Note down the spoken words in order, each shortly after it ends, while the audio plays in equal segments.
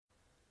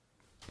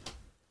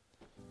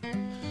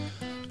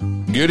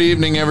Good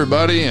evening,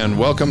 everybody, and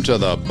welcome to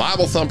the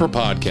Bible Thumper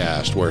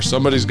Podcast, where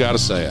somebody's got to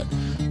say it.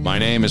 My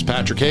name is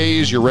Patrick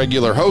Hayes, your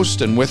regular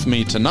host, and with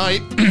me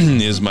tonight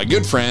is my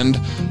good friend,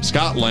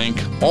 Scott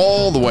Link,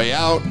 all the way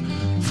out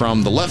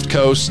from the left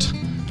coast,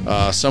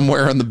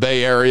 somewhere in the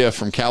Bay Area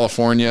from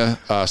California.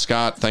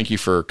 Scott, thank you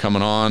for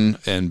coming on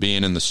and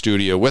being in the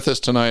studio with us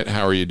tonight.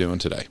 How are you doing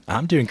today?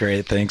 I'm doing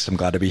great, thanks. I'm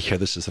glad to be here.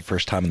 This is the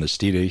first time in the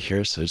studio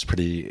here, so it's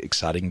pretty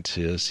exciting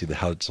to see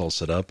how it's all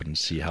set up and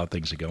see how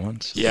things are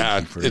going. So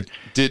yeah,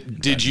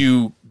 did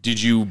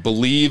you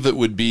believe it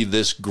would be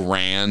this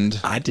grand?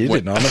 I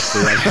didn't,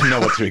 honestly. I didn't know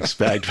what to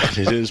expect, but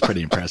it is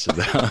pretty impressive.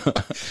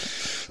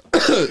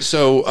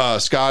 So,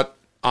 Scott,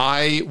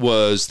 I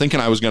was thinking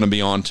I was going to be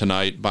on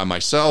tonight by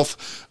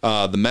myself.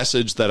 The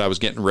message that I was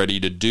getting ready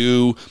to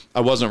do,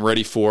 I wasn't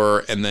ready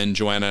for. And then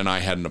Joanna and I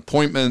had an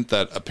appointment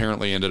that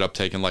apparently ended up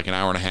taking like an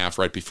hour and a half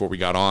right before we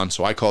got on.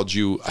 So I called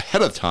you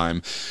ahead of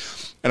time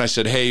and I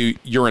said, hey,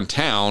 you're in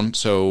town.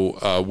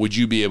 So would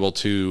you be able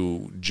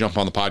to jump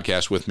on the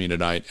podcast with me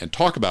tonight and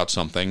talk about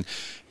something?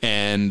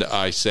 And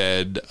I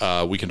said,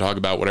 we can talk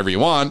about whatever you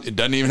want. It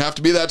doesn't even have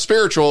to be that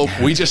spiritual.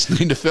 We just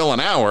need to fill an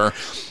hour.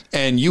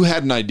 And you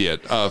had an idea.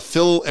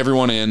 Fill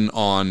everyone in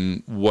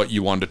on what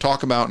you wanted to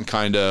talk about and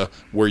kind of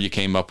where you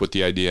came up with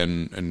the idea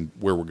and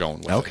where we're going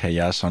with it. Okay,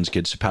 yeah, sounds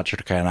good. So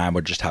Patrick and I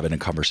were just having a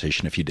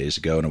conversation a few days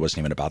ago, and it wasn't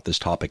even about this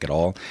topic at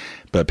all.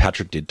 But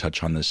Patrick did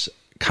touch on this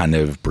kind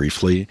of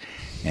briefly.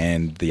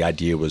 And the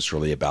idea was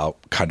really about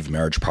kind of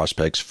marriage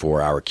prospects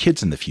for our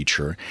kids in the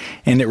future.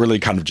 And it really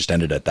kind of just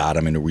ended at that.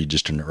 I mean, we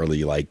just didn't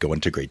really go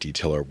into great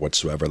detail or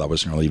whatsoever. That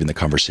wasn't really even the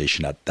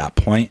conversation at that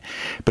point.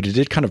 But it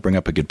did kind of bring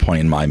up a good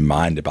point in my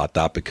mind about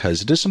that,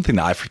 because it is something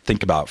that I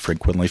think about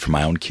frequently for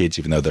my own kids,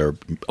 even though they're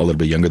a little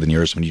bit younger than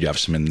yours when you have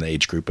some in the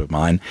age group of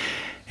mine.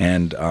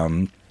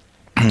 And,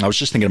 I was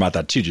just thinking about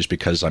that too, just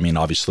because, I mean,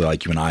 obviously,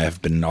 like you and I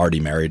have been already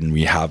married and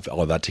we have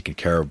all of that taken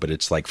care of, but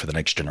it's like for the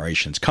next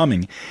generations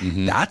coming,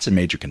 that's a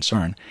major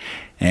concern.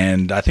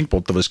 And I think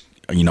both of us,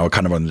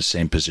 kind of on the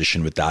same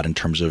position with that in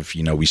terms of,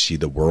 we see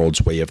the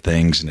world's way of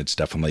things, and it's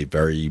definitely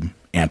very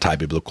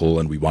anti-biblical,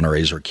 and we want to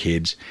raise our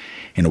kids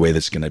in a way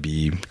that's going to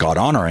be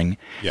God-honoring.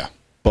 Yeah.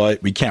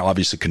 But we can't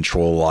obviously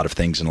control a lot of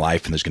things in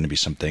life, and there's going to be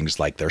some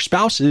things like their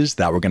spouses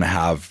that we're going to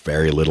have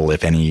very little,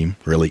 if any,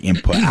 really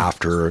input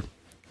after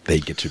they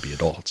get to be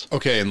adults.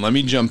 Okay, and let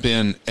me jump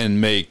in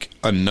and make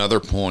another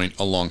point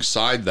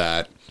alongside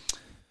that.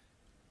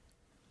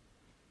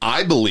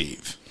 I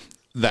believe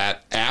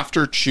that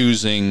after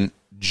choosing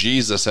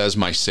Jesus as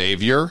my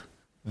Savior,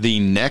 the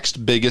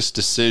next biggest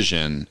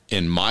decision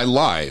in my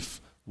life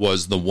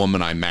was the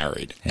woman I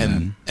married.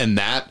 And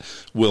that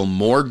will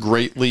more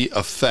greatly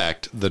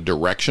affect the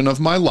direction of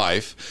my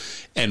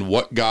life and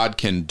what God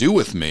can do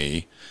with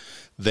me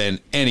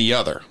than any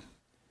other.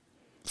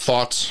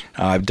 Thoughts?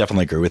 I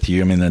definitely agree with you.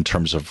 I mean, in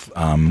terms of,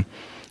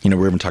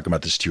 we're even talking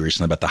about this too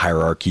recently, about the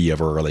hierarchy of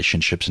our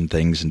relationships and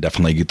things. And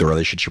definitely the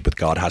relationship with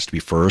God has to be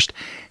first.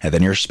 And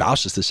then your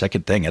spouse is the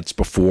second thing. It's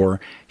before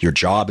your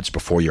job. It's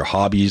before your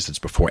hobbies. It's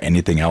before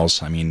anything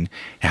else. I mean,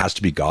 it has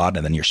to be God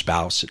and then your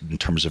spouse in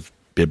terms of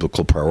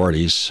biblical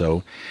priorities.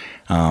 So,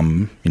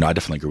 I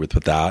definitely agree with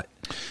that.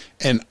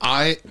 And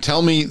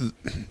tell me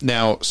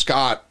now,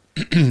 Scott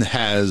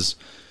has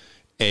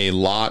a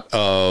lot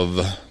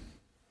of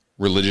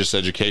religious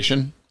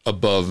education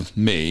above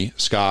me.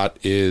 Scott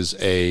is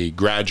a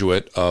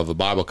graduate of a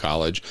Bible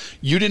college.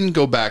 You didn't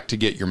go back to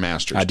get your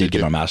master's. I did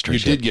get my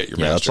master's. You did get your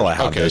master's. That's all I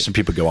have. Okay. Some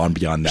people go on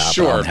beyond that.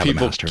 Sure, but I don't have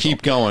people a master's.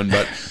 keep going.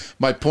 But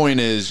my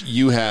point is,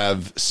 you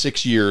have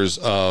 6 years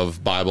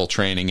of Bible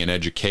training and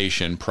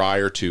education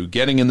prior to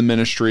getting in the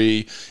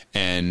ministry,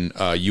 and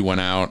you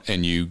went out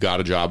and you got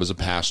a job as a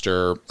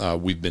pastor.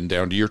 We've been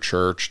down to your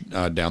church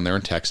down there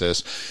in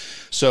Texas.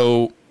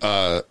 So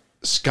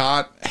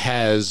Scott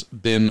has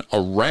been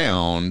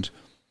around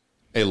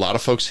a lot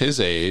of folks his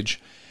age,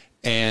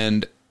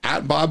 and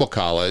at Bible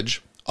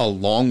college,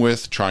 along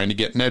with trying to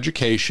get an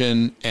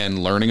education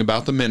and learning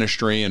about the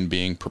ministry and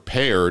being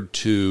prepared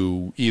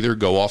to either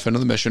go off into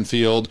the mission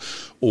field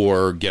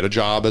or get a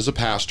job as a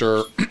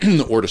pastor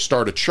or to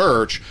start a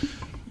church.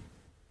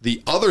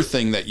 The other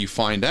thing that you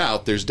find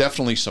out, there's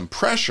definitely some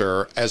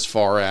pressure as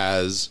far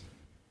as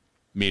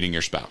meeting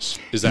your spouse.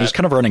 Is that There's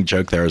kind of a running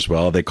joke there as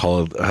well. They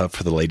call it,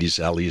 for the ladies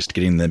at least,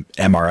 getting the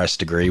MRS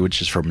degree,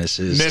 which is for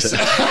Mrs.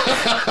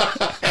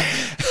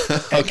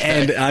 Okay.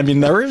 And I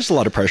mean, there is a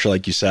lot of pressure,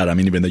 like you said. I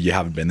mean, even though you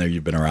haven't been there,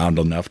 you've been around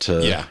enough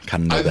to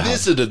kind of know I've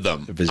visited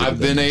them.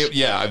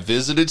 I've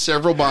visited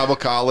several Bible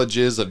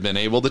colleges. I've been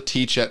able to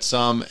teach at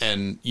some,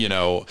 and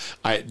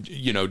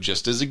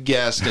just as a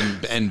guest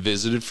and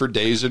visited for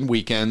days and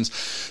weekends.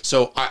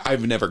 So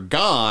I've never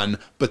gone,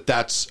 but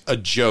that's a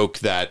joke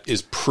that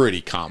is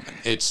pretty common.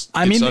 It's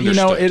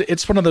understood.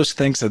 It's one of those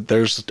things that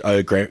there's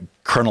a great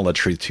kernel of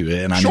truth to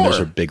it. And I mean, there's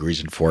a big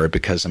reason for it,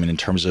 because I mean, in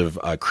terms of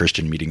a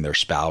Christian meeting their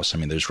spouse, I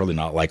mean, there's really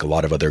not like a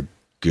lot of other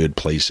good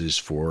places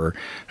for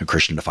a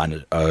Christian to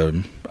find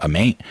a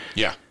mate.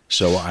 Yeah.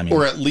 So, I mean,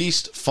 or at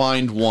least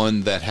find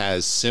one that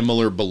has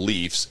similar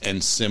beliefs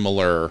and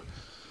similar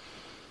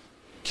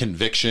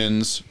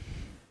convictions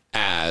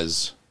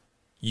as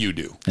you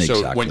do.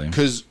 Exactly. So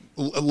because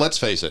let's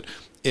face it,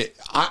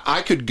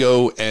 I could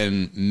go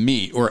and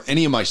meet, or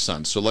any of my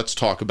sons. So let's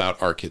talk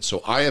about our kids.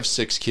 So I have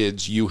 6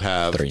 kids. You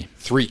have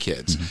three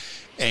kids.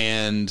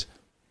 And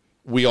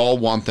we all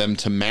want them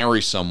to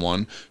marry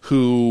someone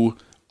who,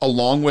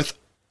 along with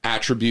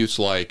attributes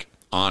like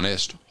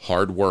honest,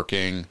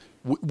 hardworking,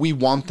 we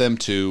want them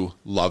to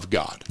love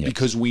God,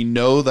 because we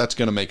know that's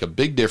going to make a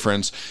big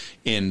difference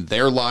in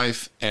their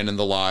life and in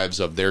the lives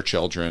of their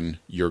children,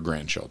 your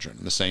grandchildren.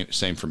 The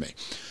same for me.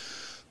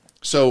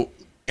 So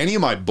any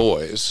of my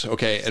boys,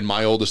 okay, and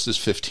my oldest is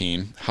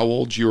 15. How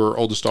old's your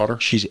oldest daughter?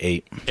 She's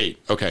 8. 8,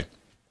 okay.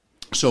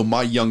 So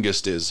my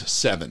youngest is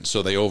 7,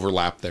 so they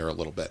overlap there a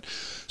little bit.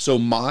 So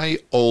my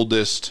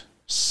oldest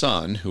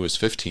son, who is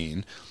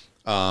 15,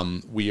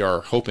 we are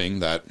hoping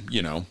that,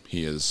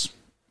 he is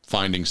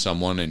finding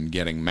someone and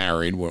getting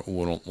married. We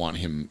don't want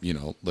him,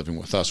 living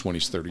with us when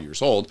he's 30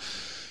 years old.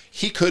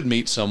 He could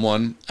meet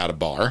someone at a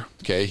bar,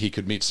 okay? He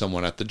could meet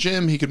someone at the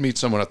gym. He could meet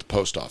someone at the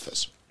post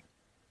office.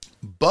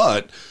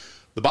 But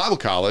the Bible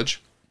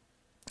college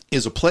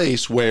is a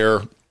place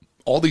where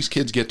all these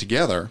kids get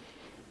together,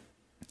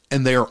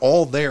 and they are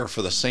all there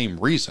for the same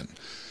reason.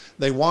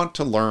 They want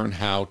to learn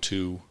how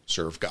to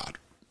serve God.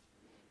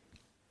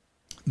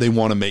 They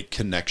want to make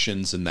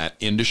connections in that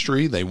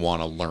industry. They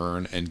want to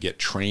learn and get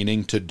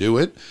training to do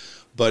it.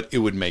 But it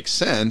would make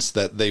sense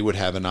that they would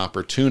have an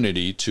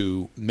opportunity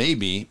to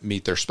maybe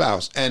meet their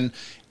spouse. And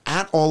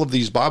at all of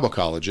these Bible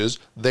colleges,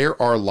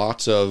 there are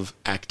lots of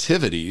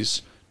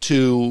activities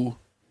to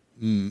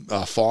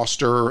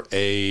foster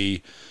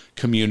a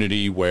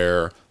community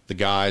where the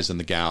guys and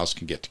the gals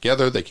can get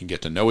together. They can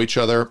get to know each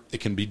other.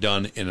 It can be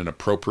done in an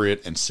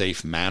appropriate and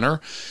safe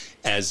manner,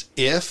 as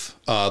if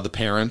the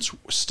parents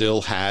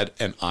still had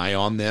an eye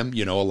on them.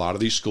 A lot of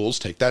these schools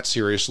take that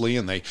seriously,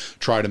 and they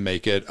try to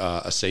make it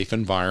a safe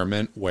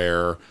environment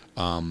where,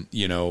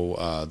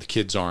 the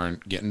kids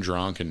aren't getting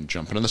drunk and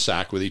jumping in the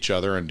sack with each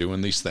other and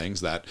doing these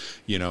things that,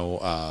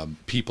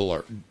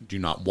 people do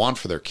not want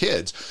for their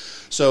kids.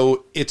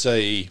 So it's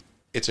a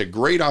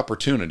great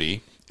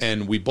opportunity.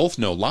 And we both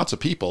know lots of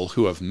people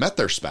who have met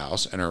their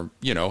spouse and are,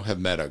 have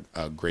met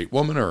a great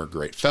woman or a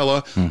great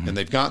fella, and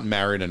they've gotten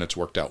married and it's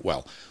worked out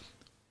well.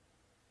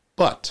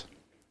 But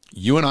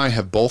you and I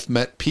have both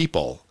met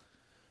people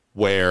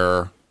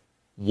where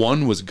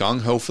one was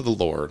gung-ho for the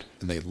Lord,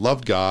 and they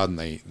loved God, and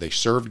they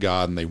served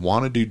God, and they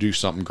wanted to do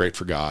something great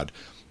for God,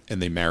 and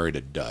they married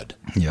a dud.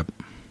 Yep.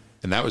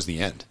 And that was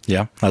the end.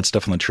 Yeah, that's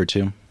definitely true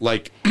too.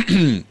 Like,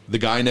 the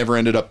guy never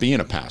ended up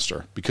being a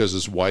pastor because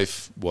his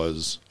wife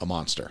was a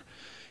monster.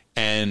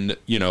 And,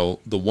 the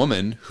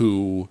woman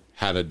who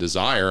had a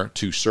desire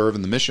to serve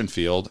in the mission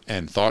field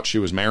and thought she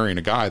was marrying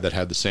a guy that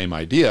had the same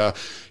idea,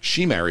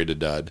 she married a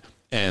dud,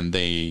 and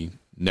they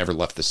never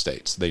left the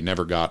States. They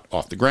never got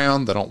off the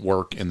ground. They don't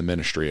work in the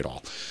ministry at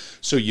all.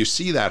 So you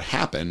see that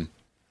happen.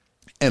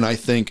 And I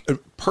think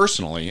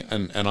personally,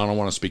 and I don't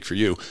want to speak for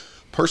you,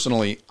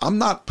 personally, I'm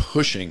not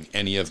pushing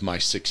any of my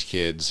 6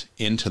 kids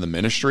into the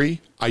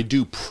ministry. I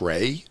do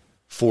pray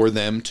for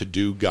them to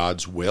do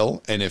God's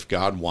will. And if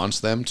God wants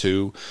them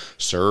to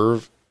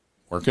serve,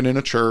 working in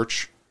a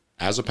church,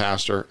 as a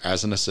pastor,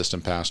 as an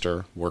assistant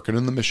pastor, working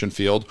in the mission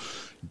field,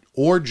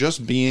 or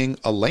just being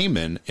a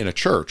layman in a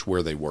church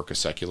where they work a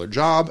secular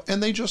job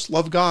and they just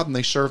love God and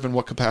they serve in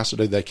what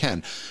capacity they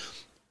can,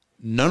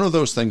 none of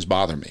those things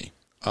bother me.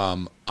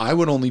 I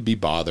would only be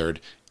bothered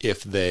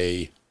if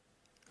they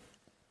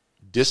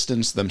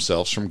distanced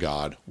themselves from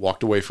God,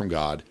 walked away from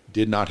God,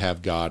 did not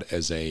have God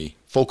as a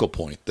focal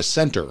point, the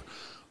center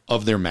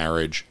of their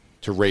marriage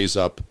to raise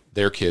up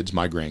their kids,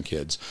 my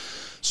grandkids.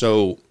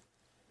 So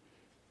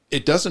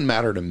it doesn't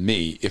matter to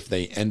me if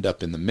they end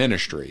up in the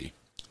ministry,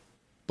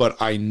 but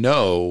I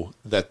know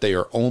that they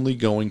are only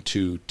going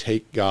to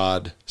take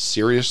God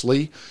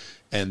seriously,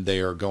 and they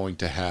are going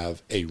to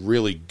have a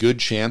really good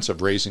chance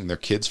of raising their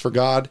kids for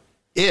God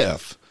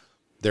if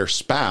their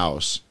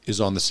spouse is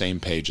on the same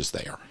page as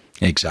they are.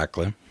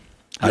 Exactly.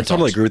 I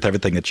totally agree with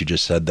everything that you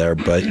just said there,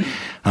 but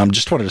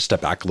just wanted to step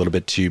back a little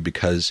bit too,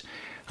 because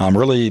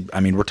really,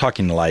 we're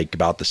talking like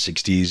about the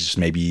 60s,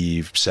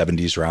 maybe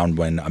 70s, around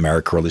when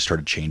America really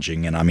started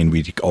changing. And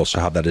we also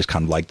have that as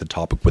kind of like the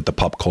topic with the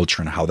pop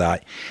culture and how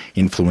that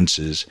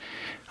influences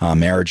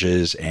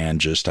marriages and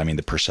just,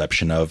 the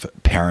perception of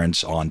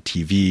parents on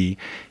TV.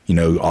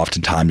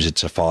 Oftentimes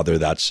it's a father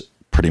that's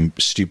pretty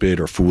stupid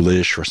or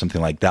foolish or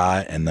something like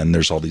that. And then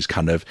there's all these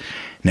kind of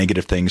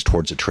negative things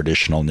towards a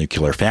traditional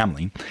nuclear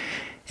family.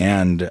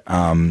 And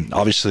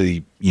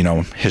obviously,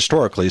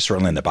 historically,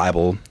 certainly in the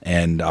Bible,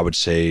 and I would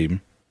say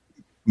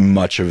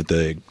much of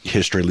the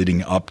history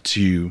leading up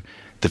to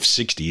the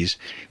 60s,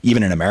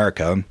 even in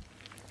America,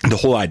 the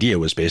whole idea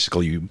was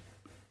basically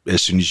as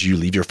soon as you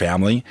leave your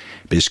family,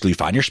 basically you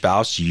find your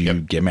spouse, you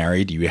get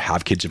married, you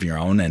have kids of your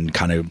own, and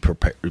kind of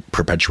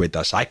perpetuate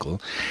that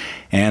cycle.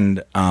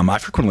 And I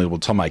frequently will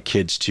tell my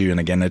kids too, and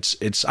again,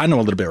 it's I know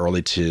a little bit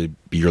early to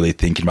be really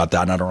thinking about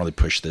that, and I don't really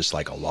push this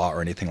like a lot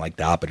or anything like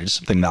that, but it's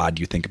something that I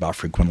do think about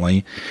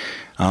frequently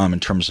in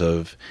terms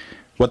of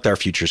what their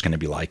future is going to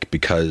be like,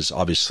 because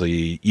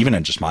obviously, even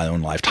in just my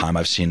own lifetime,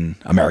 I've seen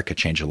America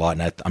change a lot,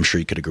 and I'm sure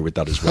you could agree with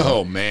that as well.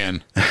 Oh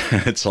man,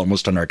 it's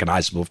almost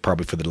unrecognizable,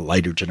 probably for the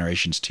later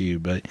generations too.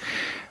 But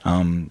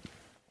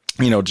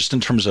just in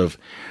terms of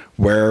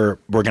where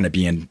we're going to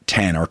be in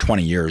 10 or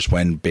 20 years,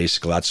 when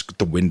basically that's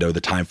the window,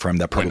 the time frame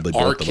that probably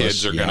our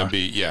kids are going to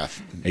be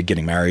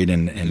getting married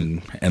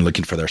and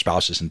looking for their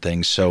spouses and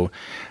things. So,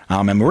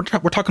 and we're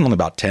talking only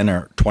about 10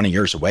 or 20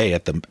 years away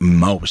at the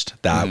most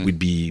that we'd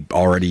be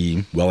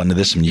already well into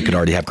this, and you could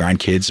already have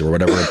grandkids or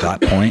whatever at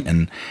that point.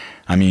 And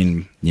I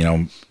mean,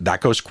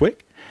 that goes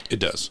quick. It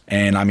does.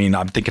 And I mean,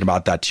 I'm thinking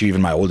about that too,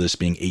 even my oldest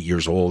being 8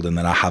 years old, and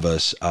then I have a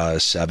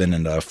 7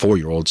 and a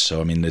 4-year-old. So,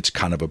 I mean, it's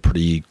kind of a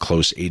pretty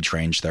close age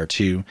range there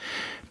too.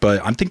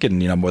 But I'm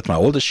thinking, with my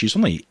oldest, she's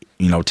only,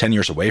 10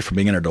 years away from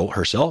being an adult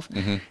herself.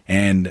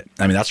 And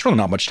I mean, that's really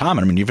not much time.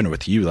 I mean, even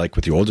with you, like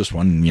with your oldest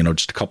one,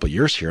 just a couple of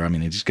years here, I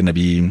mean, he's going to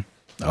be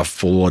a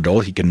full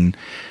adult. He can,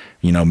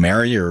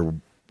 marry or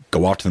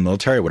go off to the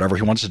military, whatever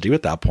he wants to do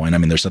at that point. I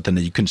mean, there's nothing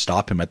that you can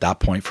stop him at that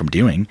point from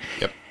doing.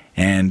 Yep.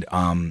 And,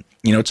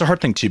 it's a hard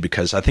thing too,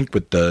 because I think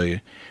with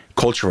the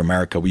culture of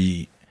America,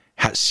 we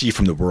see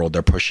from the world,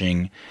 they're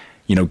pushing,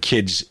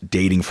 kids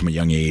dating from a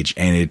young age.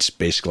 And it's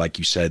basically, like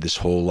you said, this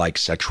whole like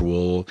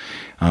sexual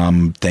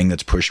thing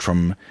that's pushed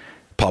from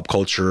pop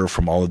culture,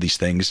 from all of these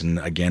things. And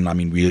again, I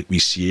mean, we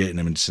see it,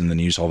 and it's in the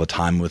news all the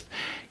time with,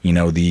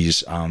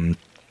 these,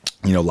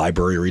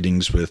 library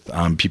readings with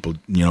people,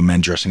 men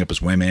dressing up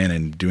as women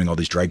and doing all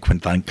these drag queen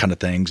kind of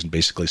things, and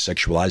basically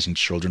sexualizing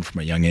children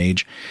from a young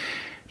age.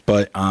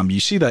 But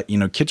you see that,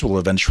 kids will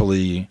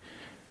eventually,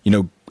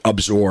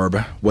 absorb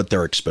what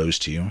they're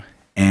exposed to.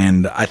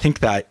 And I think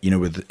that,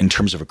 in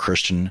terms of a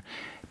Christian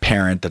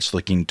parent that's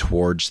looking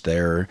towards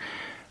their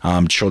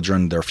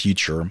children, their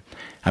future,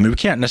 I mean, we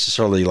can't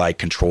necessarily like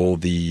control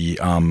the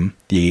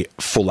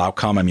full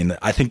outcome. I mean,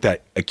 I think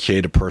that a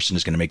person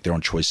is going to make their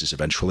own choices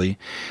eventually,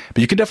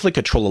 but you can definitely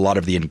control a lot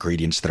of the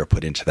ingredients that are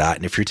put into that.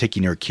 And if you're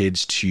taking your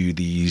kids to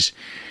these,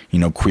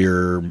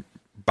 queer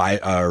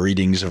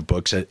readings of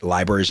books at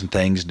libraries and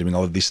things, and doing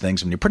all of these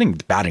things, and you're putting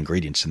bad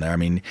ingredients in there. I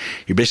mean,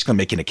 you're basically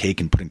making a cake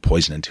and putting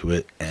poison into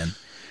it. And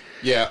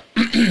yeah.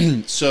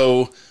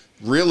 So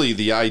really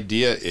the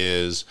idea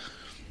is,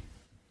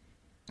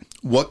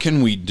 what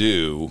can we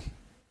do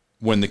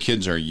when the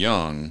kids are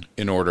young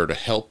in order to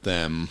help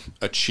them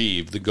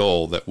achieve the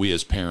goal that we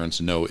as parents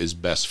know is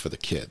best for the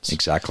kids?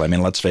 Exactly. I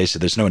mean, let's face it,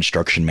 there's no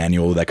instruction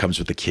manual that comes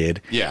with the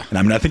kid. Yeah. And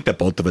I mean, I think that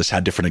both of us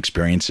had different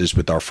experiences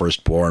with our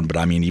firstborn, but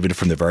I mean, even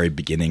from the very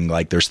beginning,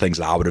 like there's things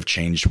that I would have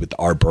changed with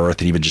our birth,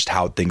 and even just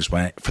how things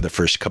went for the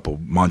first couple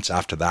months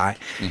after that.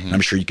 And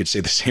I'm sure you could say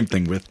the same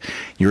thing with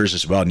yours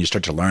as well. And you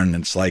start to learn,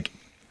 and it's like,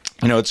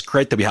 it's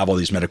great that we have all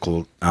these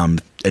medical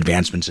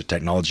advancements of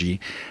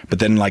technology, but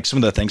then like some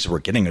of the things that we're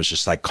getting is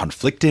just like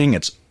conflicting.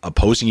 It's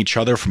opposing each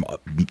other from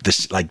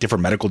this, like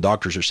different medical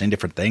doctors are saying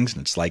different things.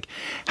 And it's like,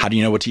 how do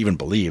you know what to even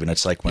believe? And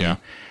it's like when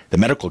the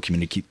medical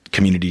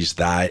communities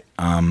that,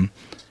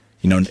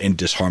 in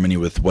disharmony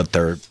with what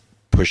they're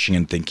pushing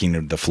and thinking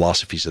of the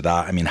philosophies of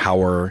that. I mean,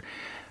 how's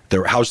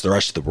the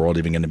rest of the world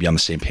even going to be on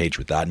the same page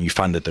with that? And you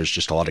find that there's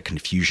just a lot of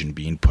confusion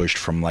being pushed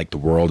from like the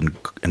world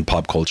and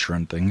pop culture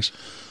and things.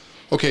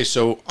 Okay,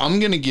 so I'm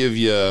going to give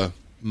you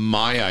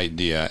my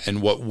idea and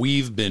what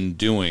we've been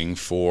doing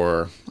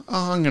for,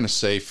 I'm going to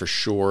say for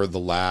sure, the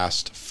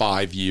last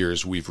 5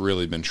 years, we've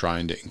really been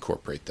trying to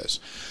incorporate this.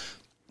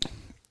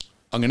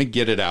 I'm going to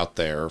get it out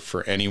there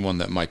for anyone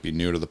that might be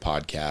new to the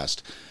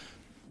podcast.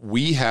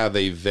 We have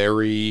a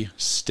very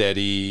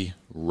steady,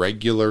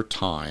 regular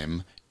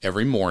time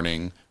every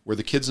morning where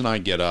the kids and I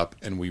get up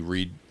and we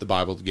read the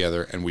Bible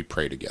together and we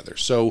pray together.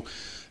 So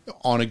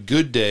on a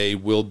good day,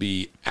 we'll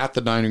be at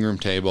the dining room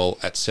table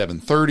at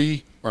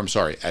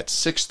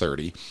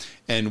 6:30,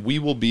 and we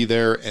will be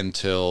there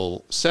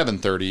until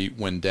 7:30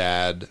 when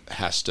Dad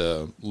has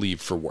to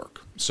leave for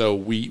work. So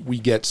we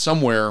get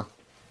somewhere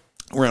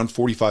around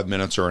 45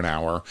 minutes or an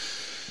hour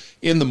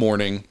in the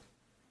morning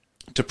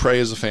to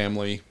pray as a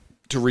family,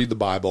 to read the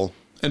Bible,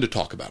 and to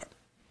talk about it.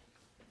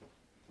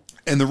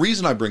 And the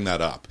reason I bring that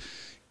up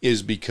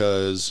is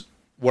because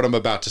what I'm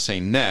about to say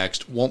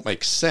next won't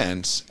make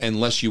sense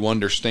unless you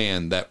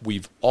understand that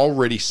we've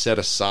already set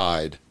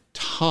aside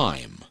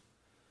time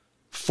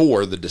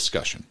for the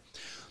discussion.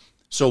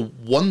 So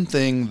one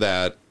thing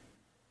that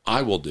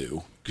I will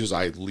do, because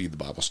I lead the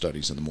Bible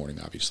studies in the morning,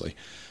 obviously,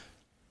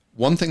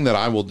 one thing that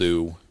I will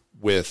do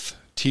with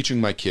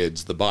teaching my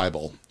kids the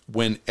Bible,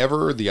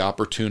 whenever the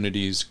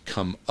opportunities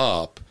come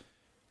up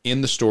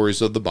in the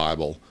stories of the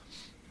Bible,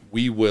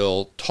 we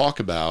will talk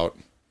about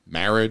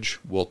marriage,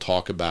 we'll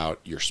talk about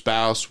your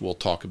spouse, we'll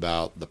talk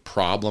about the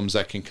problems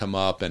that can come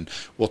up, and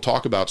we'll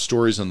talk about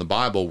stories in the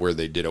Bible where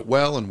they did it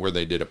well and where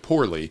they did it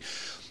poorly.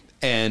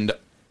 And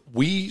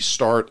we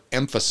start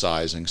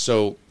emphasizing.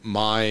 So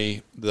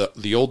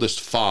the oldest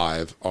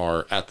 5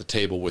 are at the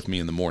table with me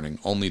in the morning.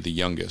 Only the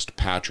youngest,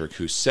 Patrick,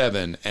 who's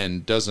 7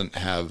 and doesn't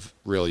have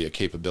really a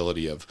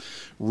capability of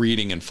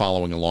reading and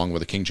following along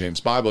with the King James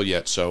Bible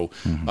yet. So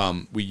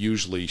we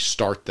usually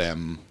start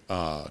them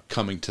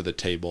coming to the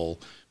table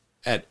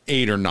at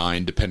 8 or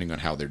 9, depending on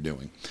how they're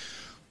doing.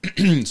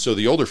 So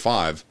the older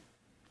 5,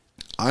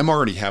 I'm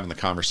already having the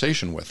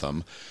conversation with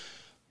them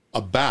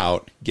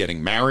about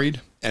getting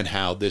married and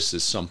how this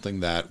is something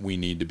that we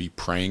need to be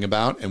praying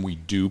about, and we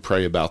do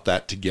pray about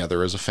that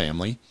together as a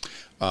family.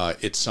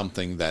 It's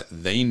something that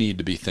they need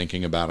to be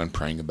thinking about and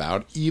praying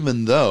about,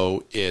 even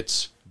though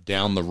it's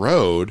down the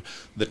road.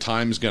 The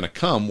time's going to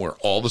come where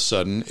all of a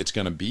sudden it's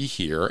going to be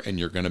here and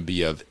you're going to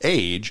be of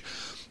age.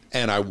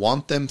 And I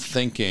want them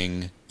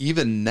thinking,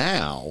 even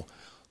now,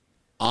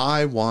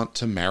 I want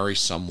to marry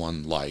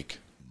someone like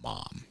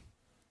Mom.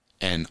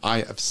 And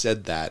I have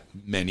said that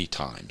many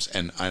times,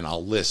 and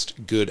I'll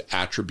list good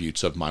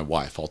attributes of my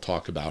wife. I'll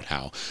talk about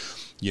how,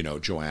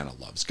 Joanna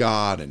loves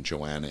God, and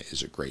Joanna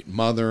is a great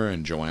mother,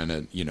 and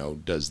Joanna,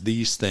 does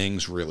these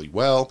things really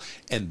well.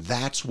 And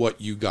that's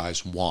what you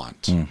guys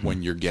want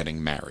when you're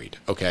getting married,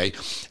 okay?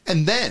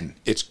 And then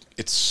it's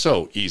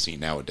so easy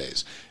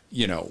nowadays.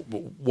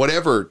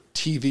 Whatever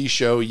TV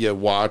show you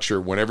watch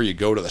or whenever you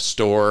go to the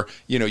store,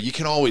 you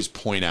can always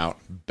point out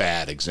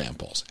bad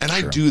examples. And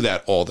I do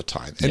that all the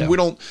time. And we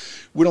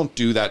don't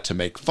do that to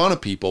make fun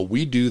of people.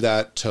 We do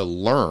that to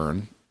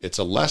learn. It's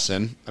a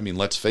lesson. I mean,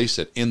 let's face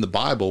it. In the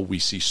Bible, we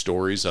see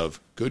stories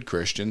of good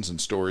Christians and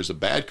stories of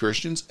bad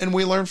Christians, and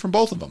we learn from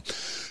both of them.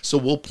 So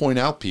we'll point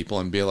out people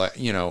and be like,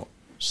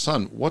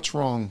 son, what's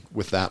wrong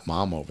with that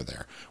mom over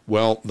there?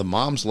 Well, the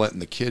mom's letting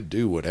the kid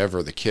do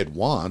whatever the kid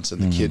wants, and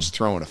the kid's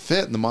throwing a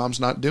fit, and the mom's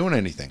not doing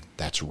anything.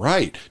 That's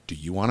right. Do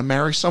you want to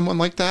marry someone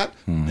like that?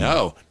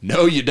 No,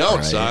 you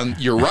don't, son.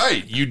 You're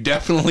right. You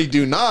definitely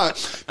do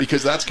not,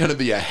 because that's going to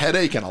be a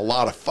headache and a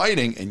lot of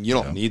fighting, and you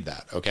don't need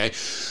that, okay?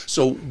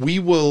 So we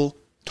will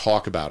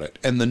talk about it.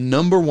 And the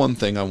number one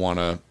thing I want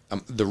to,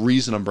 the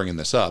reason I'm bringing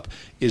this up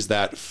is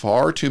that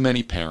far too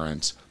many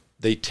parents,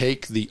 they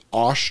take the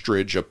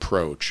ostrich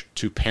approach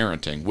to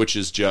parenting, which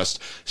is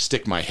just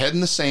stick my head in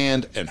the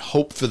sand and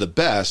hope for the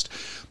best.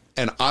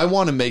 And I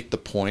want to make the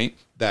point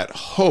that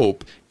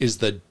hope is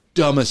the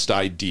dumbest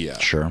idea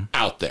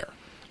out there.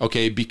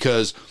 Okay,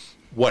 because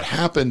what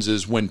happens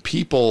is when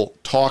people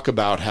talk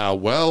about how,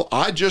 well,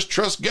 I just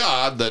trust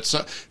God,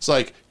 it's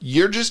like,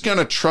 you're just going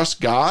to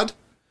trust God?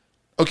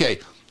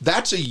 Okay,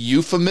 that's a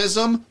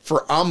euphemism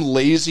for I'm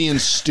lazy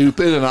and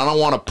stupid and I don't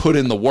want to put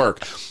in the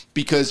work.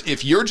 Because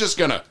if you're just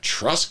going to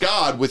trust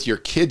God with your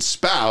kid's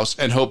spouse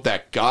and hope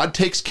that God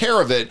takes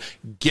care of it,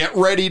 get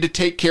ready to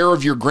take care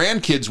of your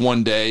grandkids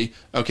one day,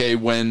 okay,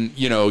 when,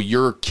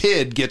 your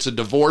kid gets a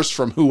divorce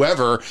from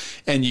whoever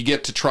and you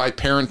get to try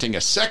parenting a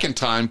second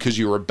time because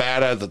you were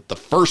bad at it the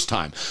first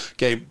time.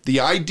 Okay, the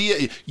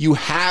idea, you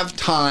have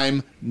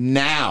time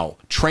now.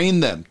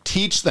 Train them,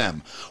 teach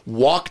them,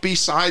 walk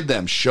beside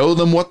them, show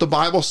them what the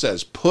Bible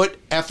says, put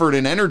effort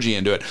and energy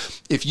into it.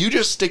 If you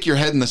just stick your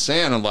head in the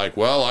sand and like,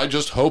 well, I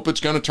just hope it's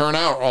going to turn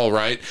out all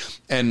right.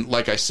 And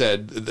like I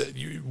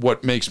said,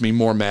 what makes me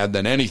more mad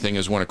than anything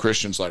is when a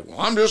Christian's like, well,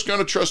 I'm just going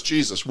to trust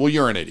Jesus. Well,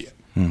 you're an idiot.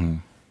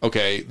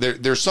 Okay,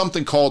 there's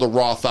something called a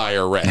Roth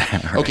IRA.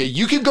 Right. Okay,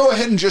 you can go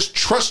ahead and just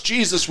trust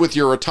Jesus with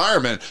your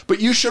retirement, but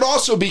you should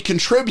also be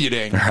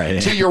contributing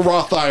to your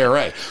Roth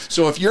IRA.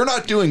 So if you're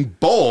not doing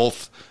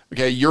both,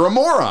 okay, you're a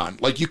moron.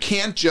 Like, you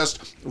can't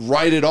just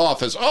write it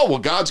off as, oh, well,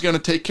 God's going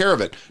to take care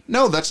of it.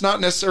 No, that's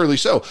not necessarily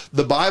so.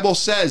 The Bible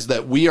says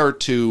that we are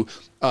to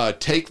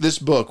take this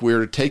book, we're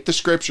to take the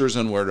scriptures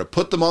and we're to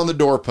put them on the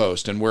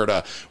doorpost, and we're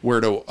to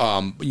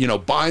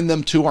bind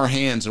them to our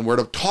hands, and we're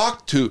to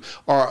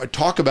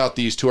talk about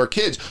these to our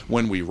kids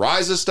when we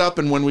rise us up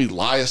and when we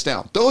lie us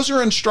down. Those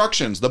are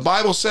instructions. The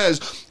Bible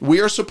says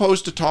we are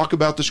supposed to talk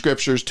about the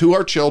scriptures to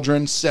our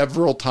children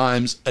several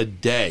times a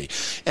day.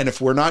 And if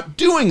we're not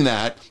doing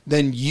that,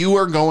 then you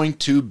are going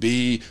to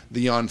be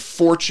the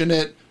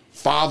unfortunate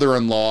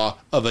father-in-law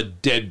of a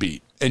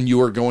deadbeat, and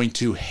you are going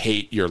to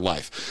hate your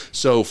life.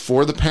 So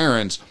for the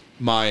parents,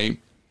 my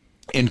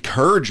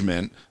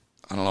encouragement,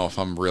 I don't know if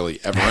I'm really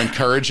ever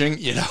encouraging,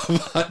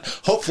 but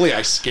hopefully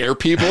I scare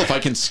people. If I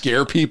can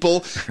scare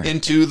people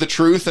into the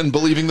truth and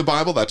believing the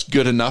Bible, that's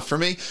good enough for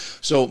me.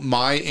 So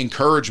my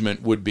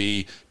encouragement would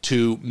be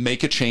to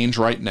make a change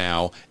right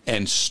now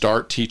and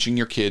start teaching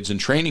your kids and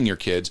training your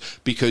kids,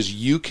 because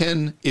you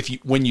can,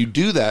 when you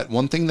do that,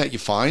 one thing that you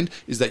find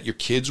is that your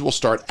kids will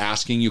start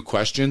asking you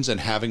questions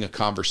and having a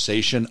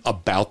conversation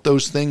about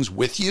those things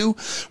with you.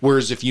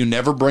 Whereas if you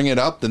never bring it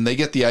up, then they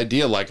get the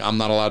idea like, I'm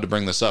not allowed to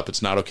bring this up.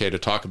 It's not okay to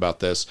talk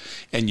about this.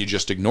 And you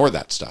just ignore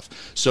that stuff.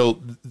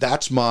 So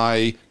that's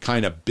my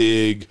kind of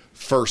big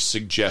first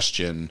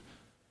suggestion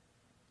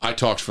I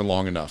talked for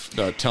long enough.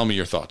 Tell me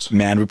your thoughts.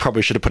 Man, we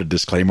probably should have put a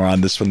disclaimer on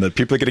this one that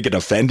people are going to get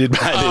offended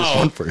by this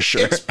one for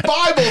sure. It's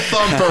Bible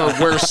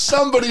Thumper where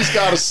somebody's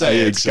got to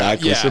say it.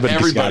 Exactly.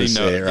 Everybody knows.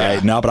 Say it, right? Yeah.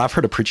 No, but I've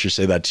heard a preacher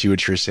say that too,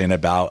 what you're saying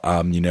about,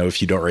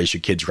 if you don't raise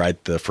your kids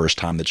right the first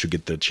time, that you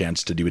get the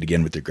chance to do it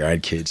again with your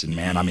grandkids. And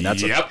man, I mean,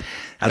 that's a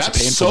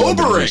painful sobering.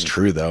 one, but it's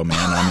true though, man.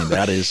 I mean,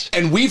 that is.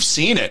 And we've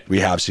seen it. We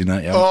have seen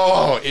that, yeah.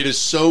 Oh, it is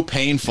so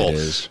painful. It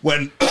is.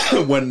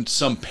 When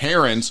some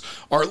parents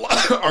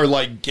are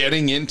like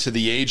getting into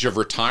the age of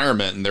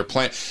retirement and they're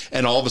playing,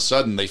 and all of a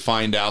sudden they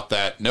find out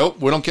that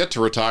nope, we don't get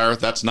to retire.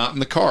 That's not in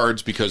the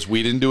cards because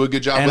we didn't do a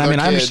good job with our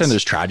kids. I understand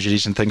there's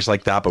tragedies and things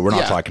like that, but we're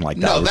not talking like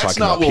that. No, we're that's talking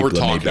not about what people we're that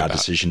talking made bad about.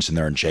 decisions and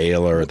they're in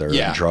jail or they're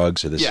in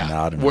drugs or this and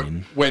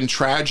that. When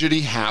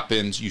tragedy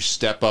happens, you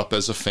step up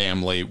as a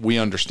family. We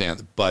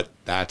understand, but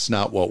that's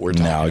not what we're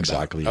talking about. No,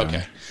 exactly. Okay.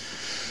 Yeah.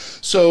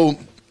 So,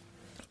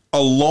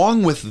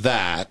 along with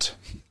that,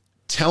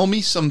 tell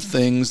me some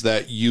things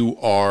that you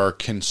are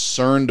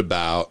concerned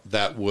about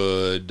that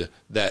would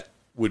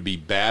be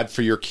bad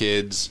for your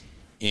kids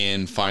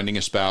in finding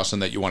a spouse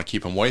and that you want to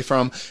keep them away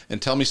from,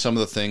 and tell me some of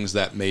the things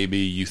that maybe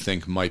you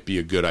think might be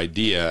a good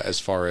idea as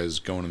far as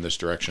going in this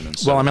direction. And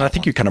well, I mean, I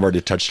think you kind of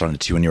already touched on it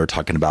too when you were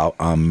talking about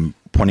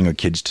pointing your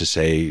kids to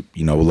say,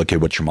 look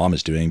at what your mom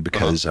is doing,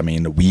 because I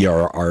mean, we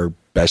are our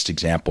best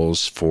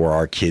examples for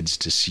our kids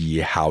to see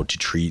how to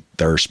treat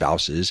their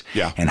spouses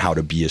and how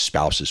to be a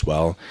spouse as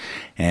well.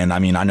 And I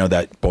mean, I know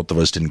that both of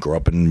us didn't grow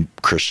up in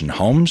Christian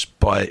homes,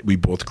 but we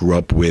both grew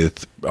up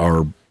with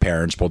our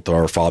parents, both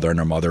our father and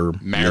our mother,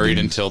 married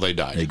until they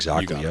died.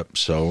 Exactly. Yep.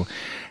 So,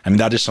 I mean,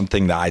 that is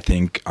something that I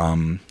think,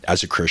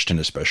 as a Christian,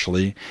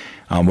 especially,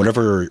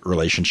 whatever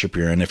relationship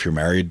you're in, if you're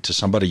married to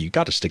somebody, you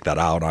got to stick that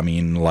out. I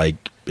mean,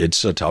 like,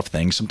 it's a tough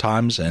thing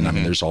sometimes. And I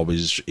mean, there's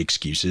always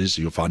excuses.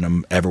 You'll find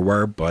them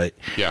everywhere, but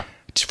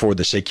for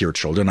the sake of your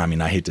children, I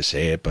mean, I hate to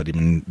say it, but I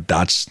mean,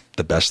 that's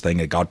the best thing,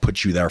 that God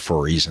put you there for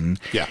a reason.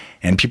 Yeah.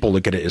 And people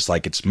look at it as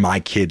like, it's my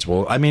kids.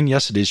 Well, I mean,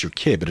 yes, it is your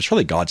kid, but it's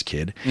really God's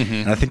kid.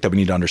 And I think that we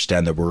need to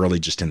understand that we're really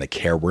just in the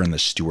care. We're in the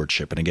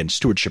stewardship. And again,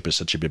 stewardship is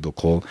such a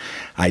biblical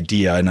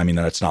idea. And I mean,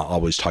 that's not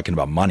always talking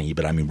about money,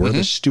 but I mean, we're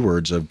the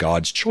stewards of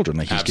God's children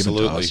that he's given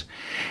to us.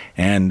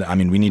 And I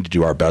mean, we need to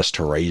do our best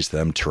to raise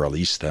them, to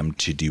release them,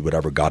 to do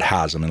whatever God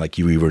has. I mean, like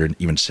you were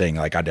even saying,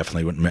 like, I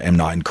definitely am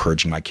not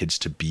encouraging my kids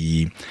to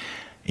be,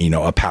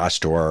 a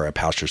pastor or a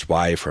pastor's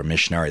wife or a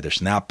missionary, this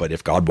and that. But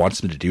if God wants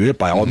them to do it,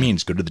 by all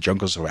means, go to the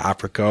jungles of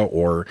Africa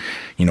or,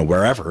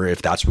 wherever,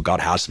 if that's what God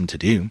has them to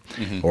do.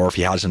 Or if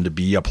he has them to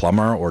be a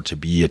plumber or to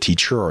be a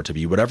teacher or to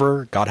be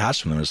whatever God has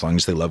for them, as long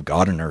as they love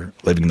God and are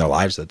living their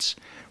lives, that's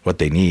what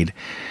they need.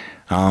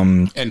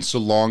 And so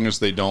long as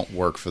they don't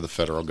work for the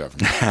federal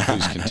government.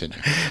 Please continue.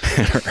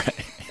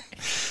 Right.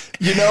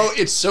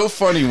 It's so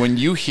funny when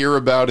you hear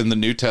about in the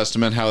New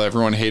Testament how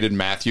everyone hated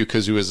Matthew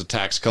because he was a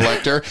tax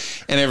collector,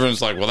 and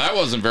everyone's like, well, that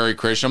wasn't very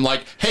Christian. I'm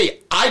like, hey,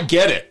 I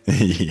get it.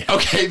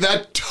 Okay,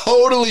 that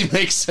totally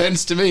makes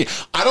sense to me.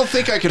 I don't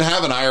think I could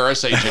have an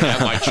IRS agent at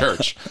my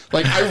church.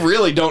 Like, I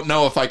really don't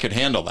know if I could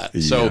handle that.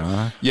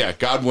 So, yeah,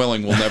 God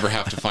willing, we'll never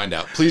have to find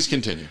out. Please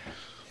continue.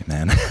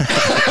 Man.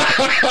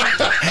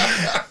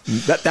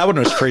 that one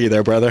was for you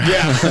there, brother.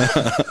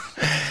 Yeah.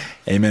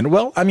 Amen.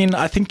 Well, I mean,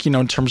 I think,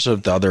 in terms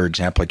of the other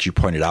example, like you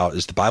pointed out,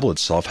 is the Bible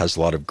itself has a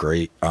lot of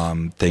great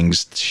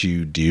things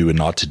to do and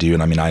not to do.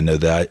 And I mean, I know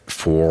that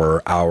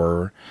for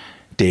our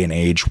day and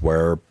age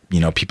where,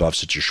 people have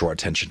such a short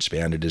attention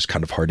span, it is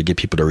kind of hard to get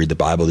people to read the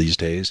Bible these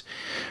days.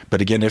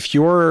 But again, if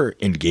you're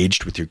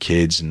engaged with your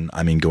kids and,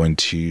 I mean, going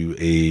to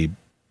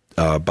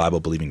a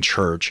Bible-believing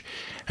church,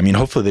 I mean,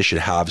 hopefully they should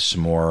have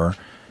some more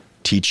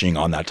teaching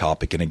on that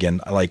topic. And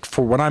again, like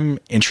for when I'm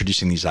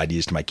introducing these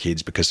ideas to my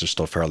kids, because they're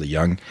still fairly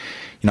young,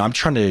 I'm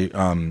trying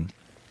to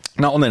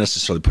not only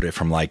necessarily put it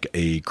from like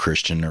a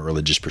Christian or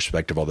religious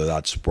perspective, although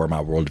that's where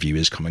my worldview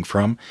is coming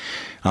from.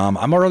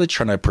 I'm really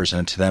trying to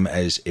present to them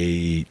as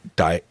a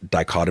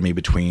dichotomy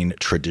between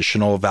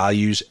traditional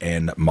values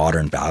and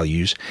modern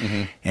values.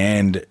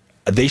 And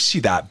they see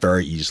that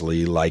very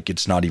easily. Like,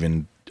 it's not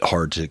even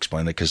hard to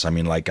explain that, because I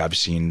mean, like, I've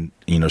seen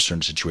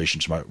certain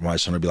situations my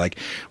son would be like,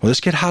 well, this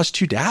kid has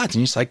two dads,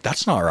 and he's like,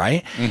 that's not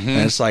right. And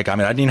it's like, I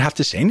mean, I didn't have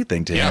to say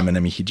anything to him, and I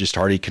mean, he just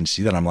already can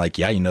see that. I'm like,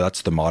 yeah,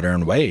 that's the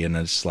modern way. And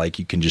it's like,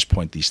 you can just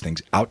point these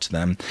things out to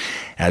them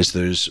as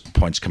those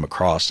points come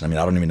across. I mean,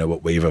 I don't even know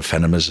what wave of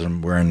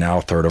feminism we're in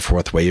now, third or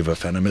fourth wave of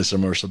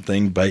feminism or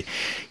something, but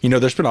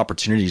there's been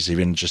opportunities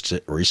even just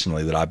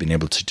recently that I've been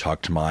able to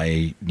talk to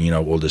my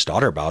oldest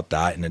daughter about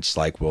that, and it's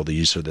like, well,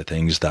 these are the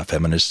things that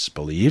feminists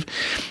believe.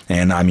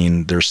 And I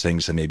mean, there's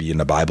things that maybe in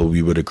the Bible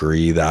we would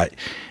agree that,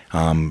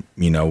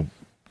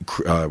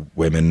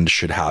 women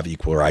should have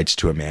equal rights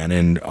to a man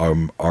and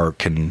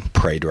can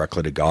pray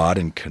directly to God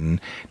and can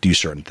do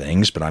certain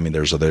things. But I mean,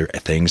 there's other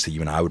things that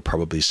you and I would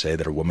probably say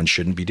that a woman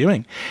shouldn't be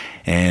doing.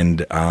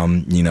 And,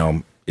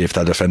 if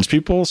that offends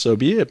people, so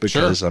be it.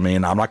 Because I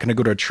mean, I'm not going to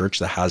go to a church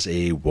that has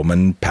a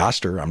woman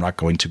pastor. I'm not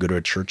going to go to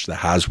a church that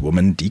has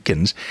woman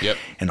deacons.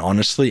 And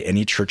honestly,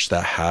 any church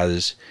that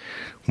has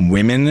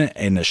women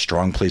in a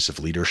strong place of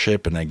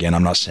leadership. And again,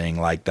 I'm not saying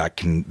like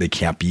they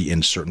can't be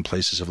in certain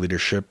places of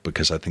leadership,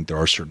 because I think there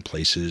are certain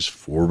places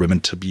for women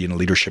to be in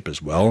leadership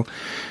as well.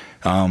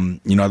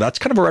 That's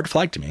kind of a red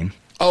flag to me.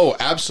 Oh,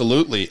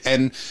 absolutely.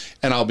 And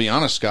I'll be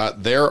honest,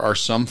 Scott, there are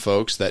some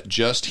folks that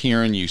just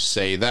hearing you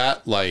say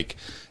that, like,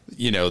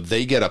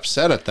 they get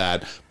upset at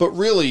that. But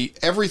really,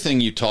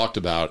 everything you talked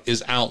about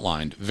is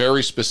outlined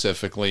very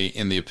specifically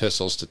in the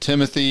epistles to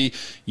Timothy,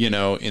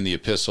 in the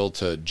epistle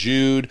to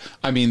Jude.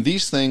 I mean,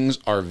 these things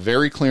are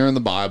very clear in the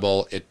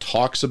Bible. It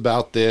talks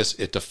about this.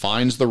 It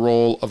defines the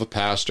role of a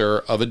pastor,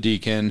 of a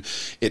deacon.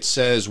 It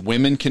says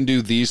women can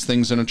do these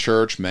things in a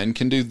church. Men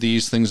can do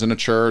these things in a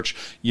church.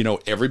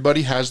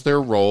 Everybody has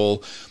their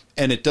role.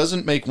 And it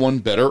doesn't make one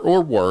better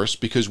or worse,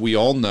 because we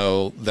all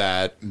know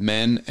that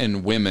men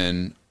and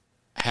women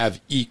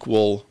have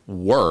equal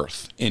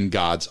worth in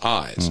God's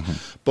eyes.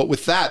 Mm-hmm. But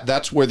with that,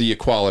 that's where the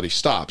equality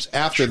stops.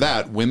 After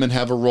that, women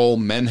have a role,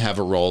 men have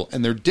a role,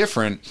 and they're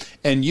different.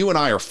 And you and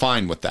I are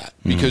fine with that,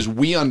 because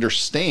we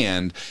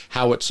understand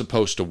how it's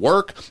supposed to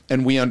work.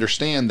 And we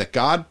understand that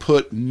God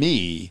put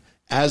me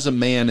as a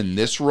man in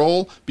this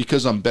role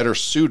because I'm better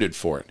suited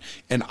for it.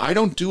 And I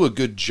don't do a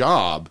good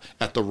job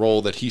at the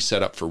role that he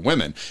set up for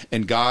women.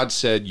 And God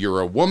said, you're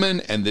a woman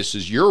and this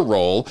is your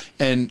role.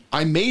 And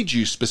I made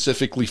you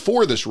specifically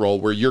for this role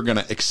where you're going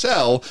to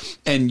excel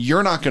and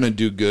you're not going to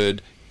do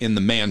good in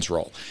the man's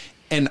role.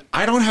 And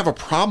I don't have a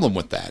problem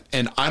with that.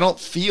 And I don't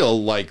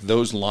feel like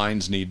those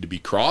lines need to be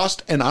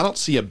crossed. And I don't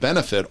see a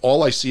benefit.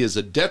 All I see is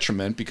a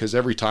detriment, because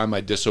every time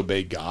I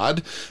disobey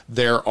God,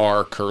 there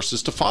are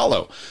curses to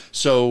follow.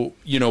 So,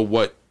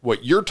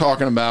 what you're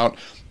talking about,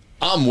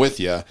 I'm with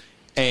you.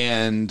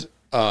 And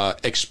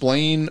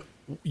explain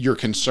your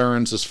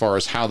concerns as far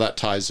as how that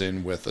ties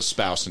in with a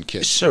spouse and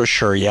kids. So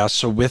sure. Yeah.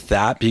 So with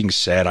that being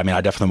said, I mean,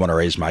 I definitely want to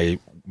raise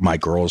my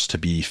girls to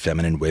be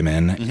feminine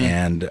women,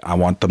 and I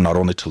want them not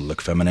only to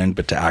look feminine,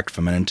 but to act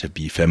feminine, to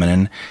be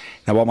feminine.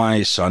 And I want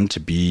my son to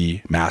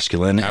be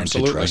masculine and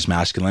to dress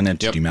masculine and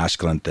to do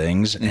masculine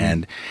things.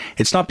 And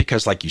it's not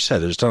because, like you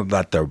said, there's not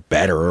that they're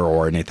better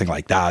or anything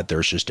like that.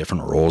 There's just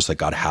different roles that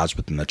God has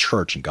within the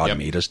church, and God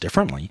made us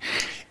differently.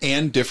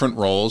 And different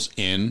roles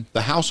in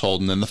the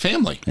household and in the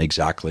family.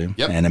 Exactly.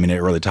 Yep. And I mean, it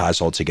really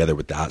ties all together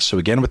with that. So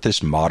again, with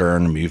this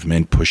modern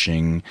movement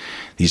pushing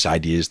these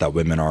ideas that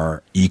women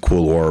are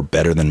equal or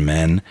better than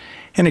men.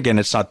 And again,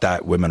 it's not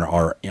that women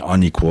are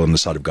unequal in the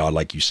sight of God,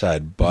 like you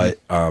said, but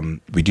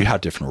we do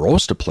have different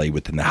roles to play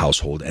within the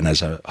household. And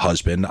as a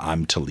husband,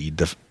 I'm to lead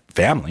the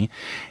family.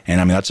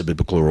 And I mean, that's a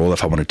biblical role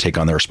if I want to take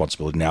on the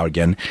responsibility. Now,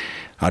 again,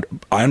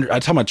 I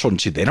tell my children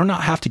too, they do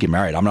not have to get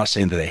married. I'm not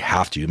saying that they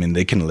have to. I mean,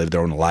 they can live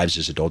their own lives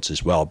as adults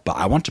as well. But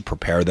I want to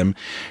prepare them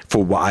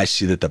for what I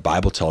see that the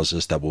Bible tells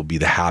us that will be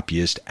the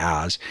happiest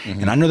as.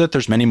 And I know that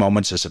there's many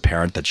moments as a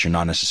parent that you're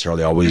not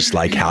necessarily always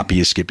like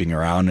happy, skipping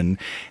around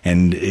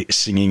and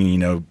singing,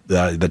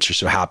 that you're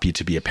so happy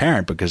to be a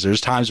parent, because there's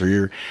times where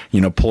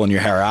you're, pulling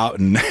your hair out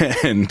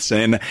and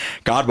saying,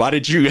 God, why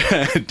did you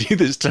do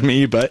this to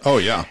me? But,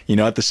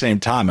 at the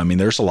same time, I mean,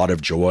 there's a lot of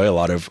joy, a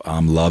lot of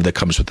love that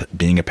comes with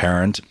being a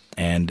parent.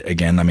 And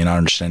again, I mean, I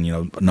understand,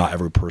 not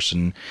every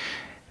person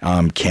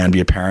can be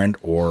a parent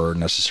or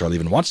necessarily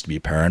even wants to be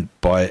a parent.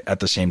 But at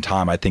the same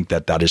time, I think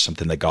that is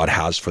something that God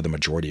has for the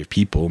majority of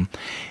people.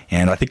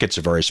 And I think it's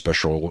a very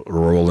special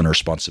role and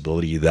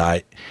responsibility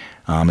that,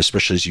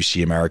 especially as you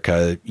see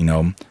America,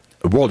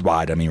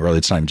 worldwide. I mean, really,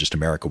 it's not even just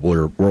America.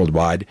 We're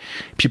worldwide.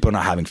 People are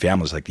not having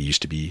families like they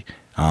used to be.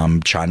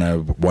 China,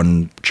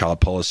 one-child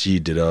policy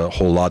did a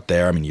whole lot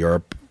there. I mean,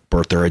 Europe,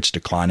 birth rates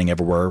declining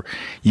everywhere.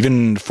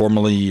 Even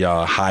formerly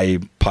high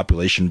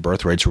population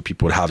birth rates where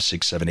people would have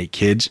 6, 7, 8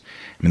 kids.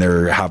 I mean,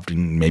 they're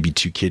having maybe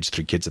 2 kids,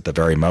 3 kids at the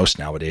very most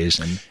nowadays.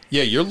 And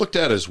yeah, you're looked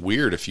at as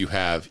weird if you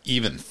have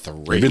even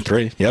 3. Even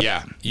 3, yep.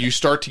 Yeah, you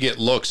start to get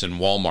looks in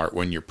Walmart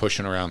when you're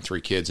pushing around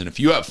 3 kids. And if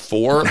you have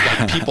 4,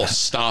 like, people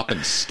stop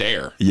and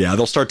stare. Yeah,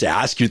 they'll start to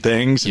ask you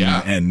things.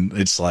 And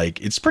it's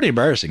like, it's pretty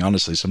embarrassing,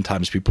 honestly.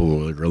 Sometimes people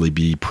will really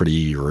be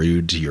pretty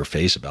rude to your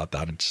face about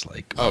that. It's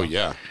like, oh,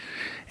 yeah.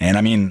 And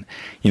I mean,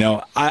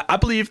 I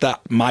believe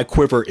that my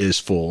quiver is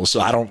full, so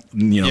I don't,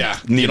 need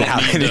to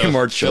have any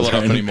more children.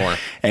 Fill it up anymore.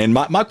 And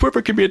my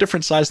quiver can be a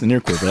different size than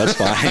your quiver. That's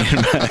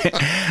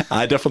fine.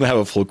 I definitely have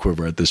a full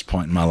quiver at this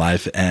point in my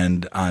life,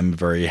 and I'm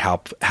very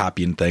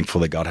happy and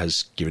thankful that God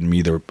has given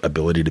me the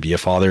ability to be a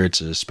father. It's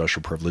a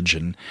special privilege,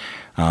 and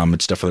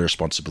it's definitely a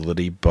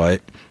responsibility.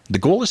 But the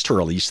goal is to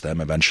release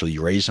them eventually.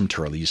 You raise them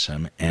to release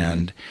them,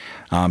 and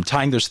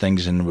tying those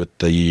things in with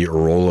the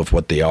role of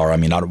what they are. I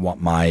mean, I don't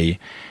want my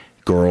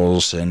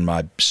girls and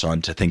my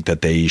son to think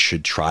that they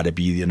should try to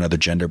be another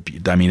gender.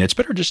 I mean, it's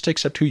better just to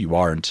accept who you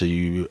are and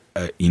to,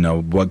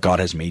 what God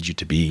has made you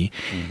to be.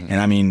 And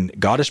I mean,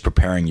 God is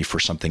preparing you for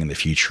something in the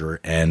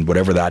future, and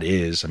whatever that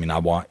is, I mean, I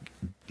want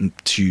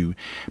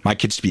my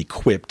kids to be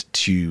equipped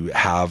to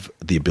have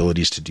the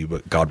abilities to do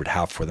what God would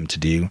have for them to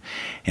do.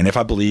 And if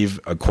I believe,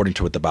 according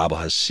to what the Bible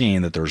has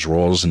seen, that there's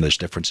roles and there's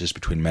differences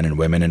between men and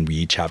women, and we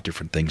each have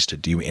different things to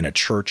do in a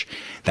church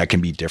that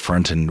can be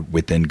different and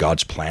within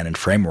God's plan and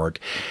framework,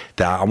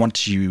 that I want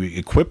to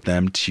equip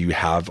them to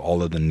have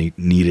all of the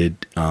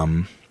needed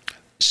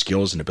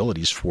skills and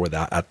abilities for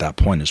that at that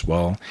point as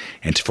well,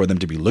 and for them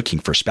to be looking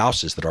for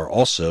spouses that are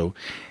also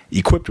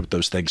equipped with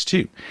those things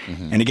too.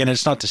 Mm-hmm. And again,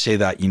 it's not to say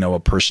that, you know, a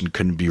person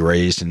couldn't be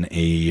raised in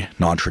a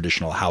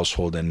non-traditional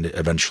household and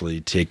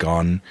eventually take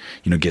on,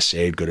 you know, get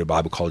saved, go to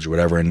Bible college or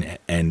whatever,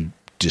 and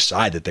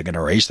decide that they're going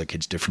to raise their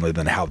kids differently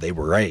than how they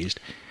were raised.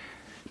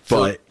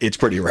 But it's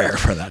pretty rare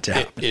for that to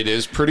happen. It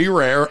is pretty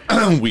rare.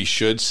 We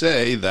should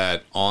say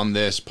that on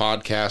this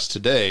podcast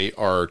today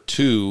are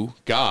two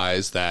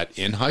guys that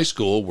in high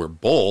school were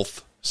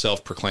both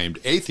self-proclaimed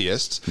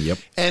atheists,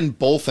 and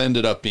both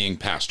ended up being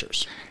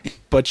pastors.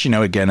 But, you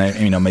know, again,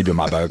 maybe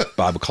my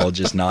Bible college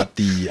is not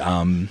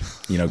the,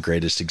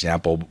 greatest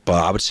example, but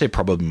I would say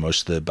probably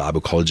most of the Bible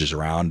colleges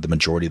around, the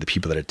majority of the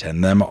people that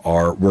attend them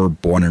were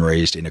born and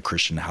raised in a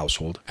Christian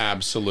household.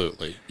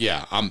 Absolutely.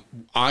 Yeah.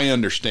 I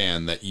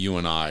understand that you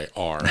and I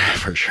are,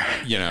 for sure,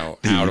 you know,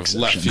 out of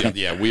left field.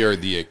 Yeah. We are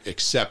the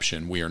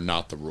exception. We are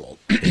not the rule.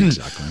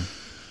 Exactly.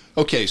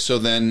 Okay. So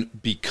then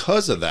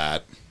because of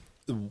that,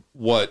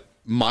 what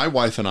my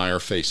wife and I are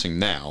facing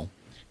now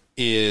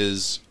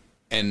is,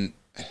 and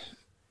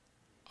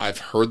I've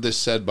heard this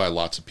said by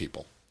lots of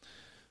people,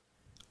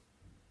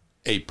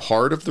 a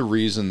part of the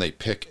reason they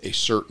pick a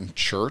certain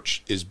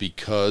church is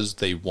because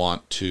they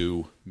want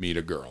to meet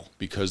a girl,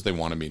 because they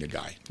want to meet a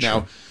guy. Sure.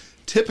 Now,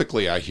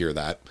 typically I hear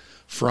that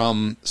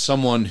from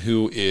someone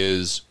who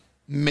is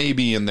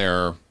maybe in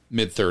their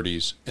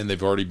mid-30s and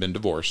they've already been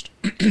divorced.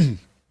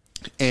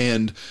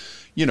 And,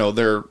 you know,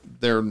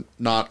 they're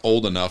not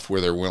old enough where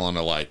they're willing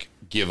to like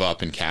give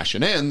up and cash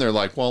it in. They're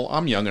like, well,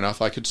 I'm young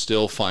enough. I could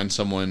still find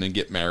someone and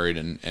get married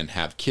and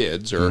have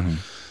kids, or,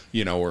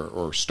 you know,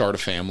 or start a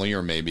family,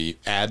 or maybe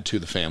add to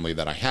the family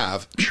that I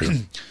have. Sure.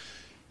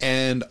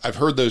 And I've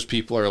heard those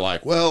people are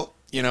like, well,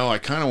 you know, I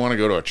kind of want to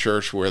go to a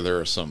church where there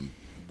are some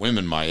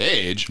women my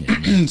age.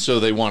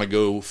 So they want to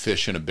go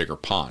fish in a bigger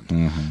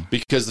pond.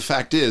 Because the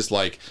fact is,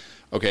 like,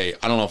 okay,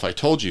 I don't know if I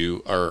told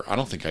you, or I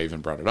don't think I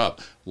even brought it up.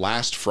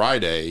 Last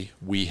Friday,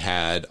 we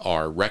had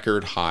our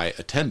record high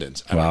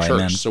attendance at our church.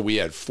 Amen. So we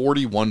had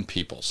 41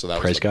 people. So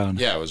that Praise God.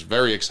 Yeah, it was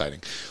very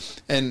exciting.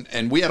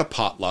 And we had a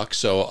potluck,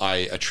 so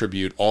I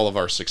attribute all of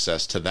our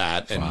success to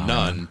that, and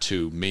none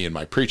to me and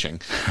my preaching.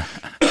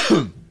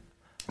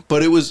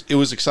 But it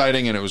was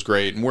exciting, and it was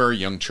great, and we're a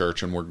young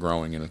church, and we're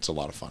growing, and it's a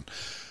lot of fun.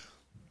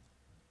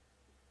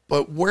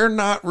 But we're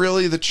not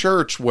really the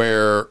church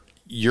where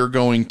you're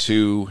going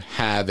to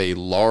have a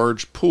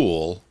large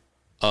pool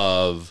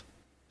of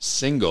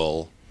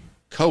single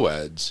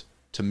co-eds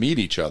to meet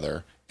each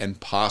other and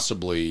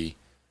possibly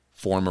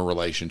form a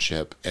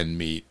relationship and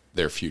meet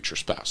their future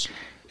spouse.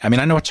 I mean,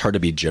 I know it's hard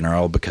to be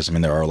general because, I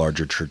mean, there are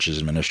larger churches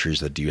and ministries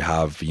that do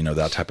have, you know,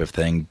 that type of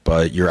thing.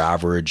 But your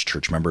average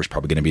church member is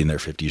probably going to be in their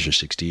 50s or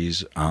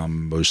 60s.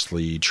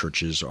 Mostly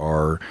churches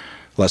are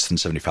less than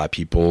 75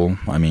 people.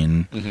 I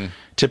mean,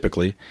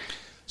 typically.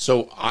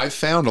 So I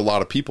found a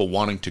lot of people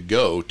wanting to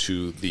go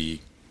to the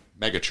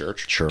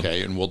megachurch. Sure.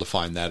 Okay, and we'll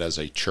define that as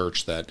a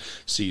church that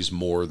sees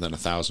more than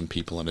 1,000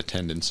 people in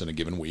attendance in a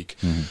given week.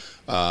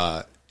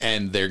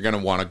 And they're going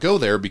to want to go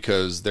there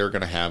because they're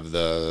going to have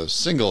the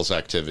singles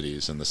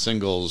activities and the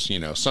singles, you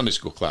know, Sunday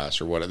school class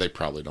or what. They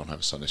probably don't have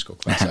a Sunday school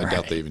class. I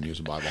doubt they even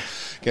use a Bible.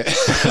 Okay.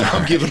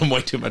 I'm giving them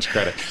way too much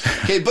credit.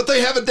 Okay, but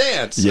they have a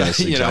dance. Yes,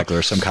 exactly. You know,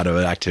 or some kind of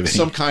an activity.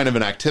 Some kind of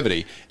an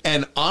activity.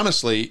 And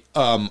honestly,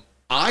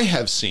 I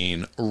have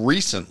seen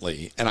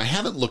recently, and I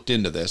haven't looked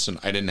into this, and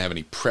I didn't have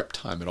any prep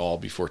time at all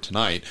before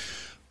tonight,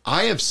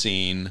 I have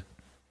seen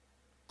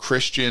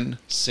Christian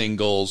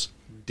singles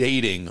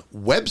dating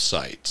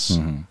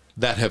websites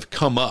that have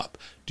come up.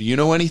 Do you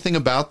know anything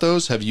about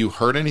those? Have you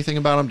heard anything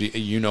about them? Do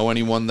you know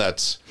anyone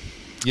that's,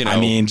 you know, I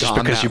mean, just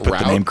because you put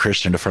the name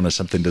Christian in front of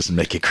something doesn't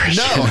make it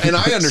Christian. No, and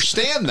I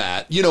understand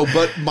that, you know,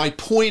 but my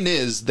point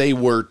is they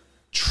were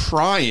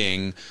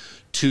trying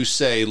to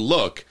say,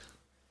 look,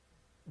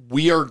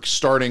 we are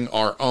starting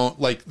our own,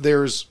 like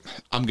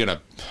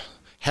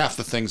half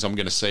the things I'm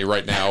going to say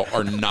right now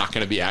are not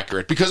going to be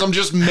accurate because I'm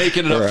just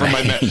making it up from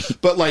my mind.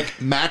 But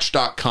like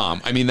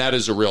Match.com, I mean, that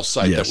is a real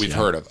site that we've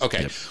heard of.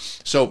 Okay. Yep.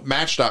 So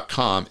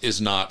Match.com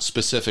is not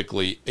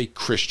specifically a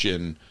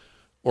Christian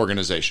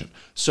organization.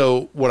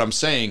 So what I'm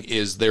saying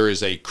is there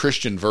is a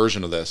Christian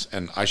version of this,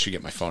 and I should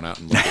get my phone out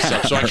and look this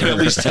up so I can at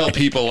least tell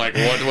people like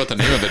what the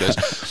name of it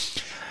is.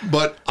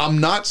 But I'm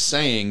not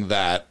saying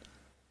that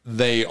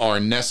they are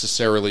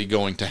necessarily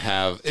going to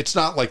have, it's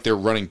not like they're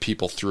running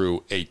people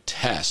through a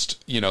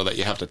test, you know, that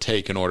you have to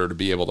take in order to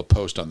be able to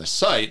post on this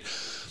site.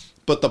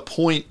 But the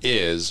point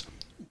is,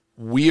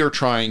 we are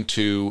trying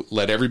to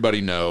let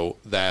everybody know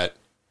that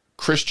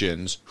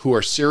Christians who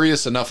are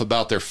serious enough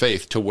about their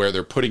faith to where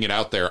they're putting it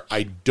out there.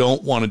 I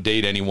don't want to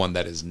date anyone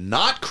that is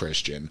not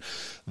Christian.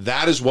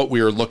 That is what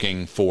we are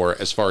looking for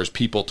as far as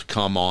people to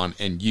come on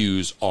and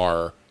use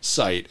our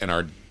site and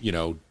our,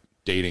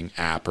 dating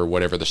app or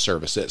whatever the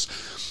service is.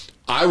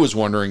 I was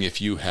wondering if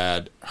you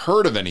had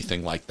heard of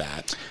anything like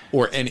that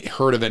or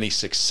heard of any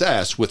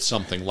success with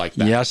something like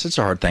that. Yes, it's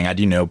a hard thing. I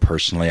do know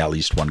personally at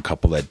least one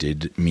couple that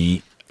did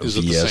meet. Is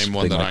it the same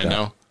one that I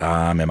know?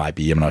 It might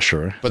be. I'm not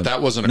sure. But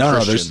that wasn't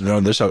a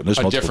Christian. There's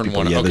multiple different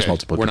people. one. Yeah, Okay. there's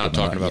multiple We're people. not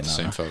talking about the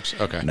same folks.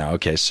 Okay. No,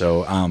 okay.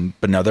 So,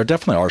 but no, there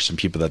definitely are some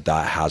people that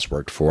has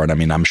worked for. And I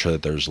mean, I'm sure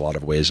that there's a lot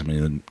of ways. I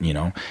mean,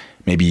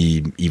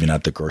 maybe even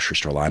at the grocery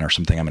store line or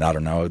something. I mean, I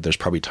don't know. There's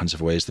probably tons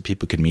of ways that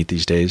people could meet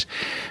these days.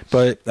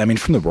 But I mean,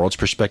 from the world's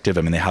perspective,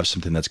 I mean, they have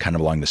something that's kind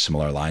of along the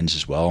similar lines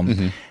as well.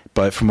 Mm-hmm.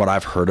 But from what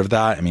I've heard of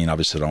that, I mean,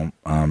 obviously I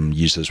don't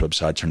use those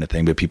websites or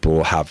anything, but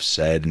people have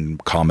said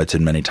and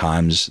commented many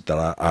times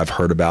that I've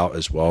heard about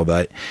as well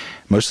that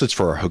mostly it's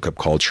for a hookup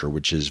culture,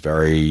 which is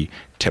very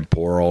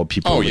temporal.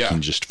 People are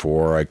looking just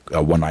for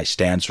a one-night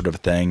stand sort of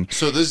thing.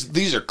 So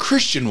these are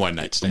Christian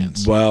one-night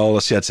stands. Well,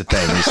 let's see, that's the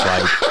thing. It's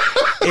like...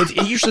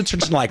 It usually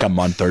turns into like a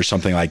month or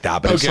something like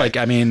that. But it's like,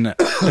 I mean,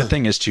 the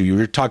thing is, too,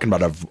 you're talking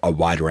about a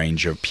wide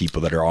range of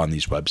people that are on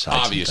these websites.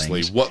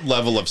 Obviously, what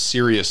level of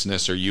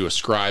seriousness are you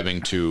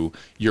ascribing to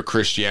your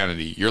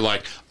Christianity? You're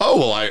like, oh,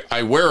 well,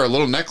 I wear a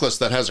little necklace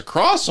that has a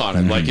cross on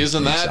it. Like,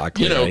 isn't that,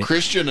 right?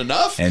 Christian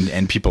enough?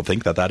 And people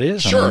think that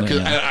is. Sure.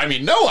 I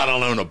mean, no, I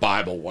don't own a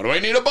Bible. What do I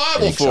need a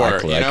Bible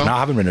for? I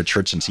haven't been to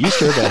church since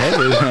Easter, but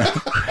hey.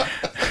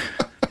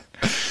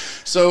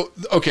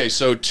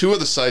 So two of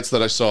the sites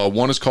that I saw,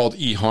 one is called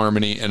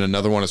eHarmony and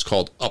another one is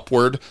called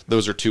Upward.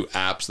 Those are two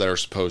apps that are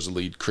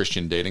supposedly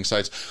Christian dating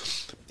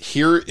sites.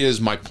 Here is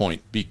my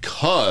point.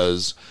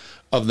 Because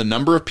of the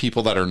number of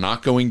people that are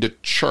not going to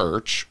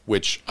church,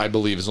 which I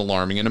believe is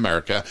alarming in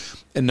America,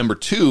 and number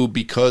two,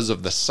 because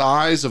of the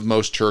size of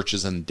most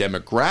churches and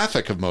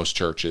demographic of most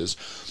churches,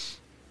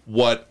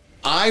 what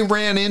I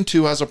ran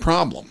into as a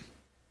problem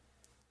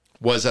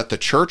was at the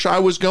church I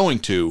was going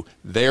to,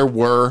 there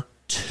were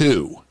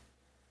two.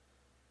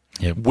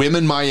 Yep.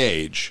 Women my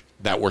age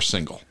that were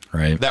single,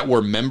 right? That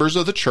were members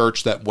of the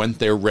church that went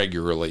there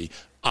regularly.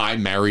 I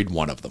married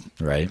one of them.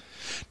 Right.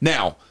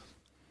 Now,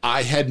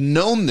 I had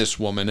known this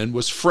woman and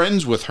was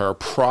friends with her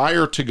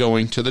prior to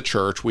going to the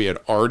church. We had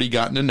already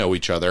gotten to know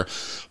each other,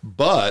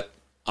 but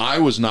I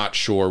was not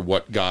sure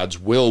what God's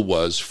will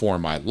was for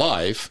my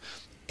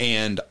life.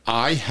 And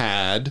I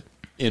had,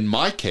 in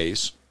my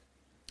case,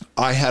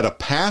 I had a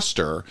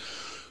pastor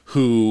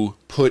who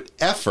put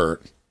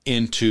effort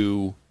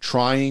into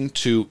trying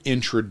to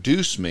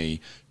introduce me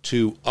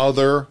to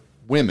other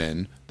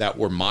women that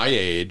were my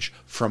age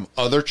from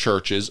other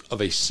churches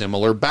of a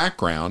similar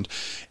background.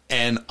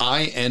 And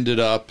I ended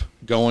up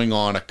going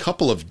on a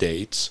couple of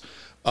dates.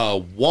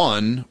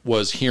 One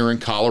was here in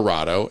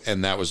Colorado,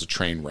 and that was a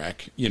train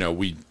wreck.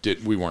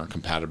 We weren't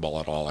compatible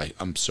at all.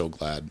 I'm so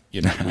glad,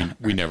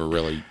 we never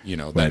really,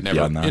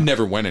 it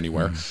never went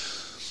anywhere.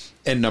 Mm.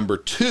 And number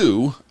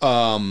two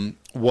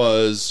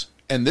was,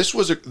 and this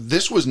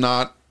was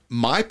not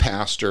my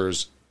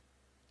pastor's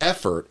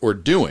effort or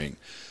doing.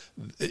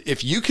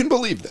 If you can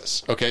believe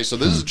this, okay, so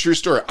this is a true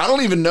story. I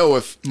don't even know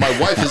if my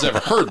wife has ever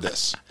heard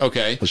this,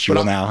 okay? But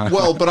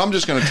I'm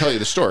just going to tell you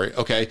the story,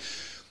 okay?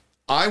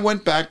 I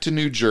went back to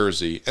New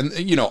Jersey, and,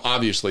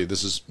 obviously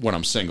this is when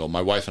I'm single.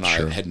 My wife and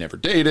I had never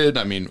dated.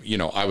 I mean,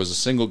 I was a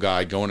single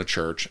guy going to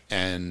church,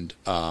 and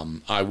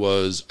I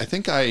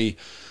think I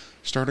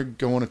started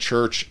going to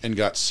church and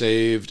got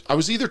saved. I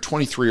was either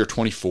 23 or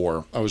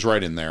 24. I was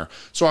right in there.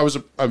 So I was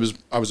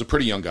a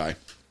pretty young guy.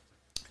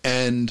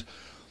 And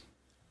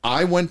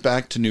I went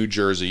back to New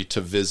Jersey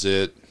to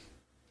visit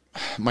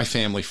my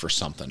family for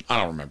something. I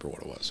don't remember what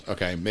it was.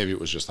 Okay. Maybe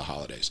it was just the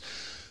holidays.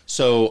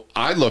 So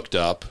I looked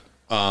up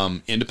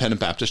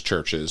independent Baptist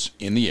churches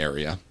in the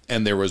area,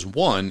 and there was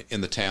one in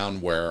the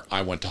town where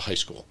I went to high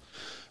school,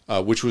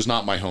 which was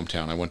not my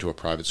hometown. I went to a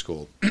private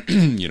school,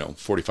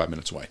 45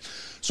 minutes away.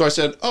 So I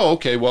said, oh,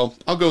 okay, well,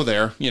 I'll go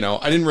there.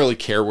 I didn't really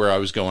care where I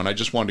was going. I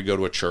just wanted to go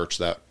to a church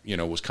that,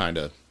 was kind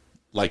of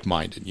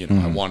like-minded.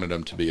 I wanted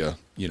them to be a,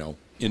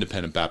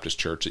 independent Baptist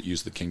church that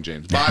used the King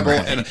James Bible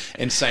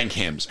and sang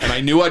hymns. And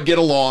I knew I'd get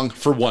along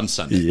for one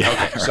Sunday.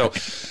 Yeah. Okay,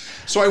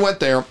 so I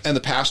went there, and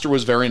the pastor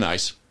was very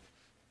nice.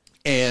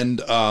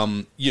 And,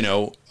 you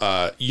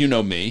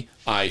know me,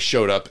 I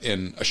showed up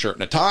in a shirt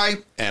and a tie,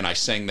 and I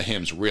sang the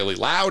hymns really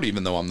loud,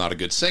 even though I'm not a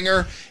good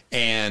singer.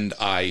 And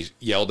I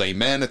yelled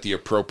amen at the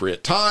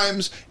appropriate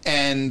times.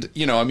 And,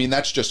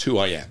 that's just who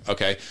I am.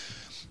 Okay.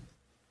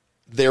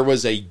 There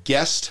was a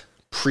guest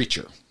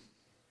preacher,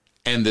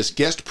 and this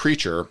guest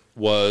preacher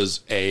was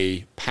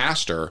a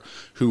pastor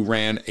who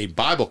ran a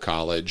Bible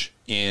college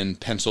in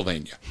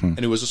Pennsylvania.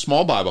 And it was a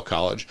small Bible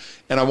college.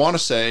 And I want to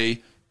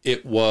say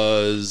it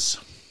was...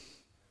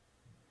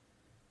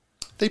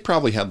 They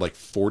probably had like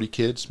 40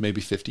 kids, maybe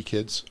 50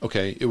 kids.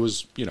 Okay, it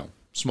was,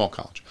 small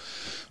college.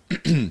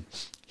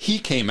 He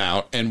came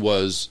out and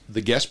was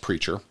the guest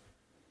preacher.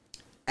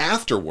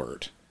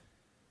 Afterward,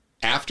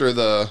 after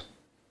the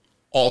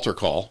altar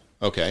call.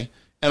 Okay.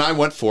 And I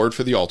went forward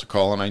for the altar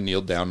call, and I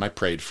kneeled down and I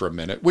prayed for a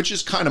minute, which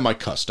is kind of my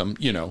custom.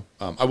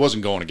 I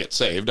wasn't going to get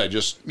saved. I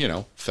just,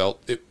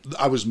 felt it.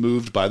 I was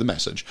moved by the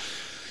message.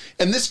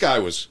 And this guy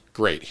was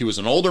great. He was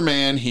an older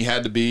man. He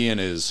had to be in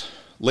his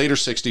later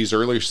 60s,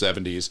 earlier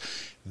 70s.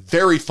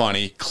 Very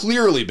funny.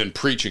 Clearly been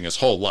preaching his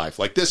whole life.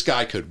 Like, this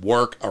guy could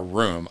work a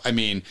room. I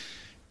mean,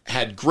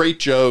 had great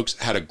jokes,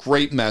 had a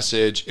great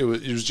message. It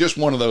was just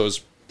one of those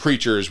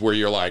preachers where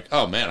you're like,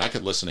 oh man, I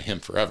could listen to him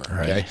forever.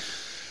 Right. Okay.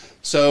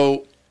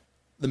 So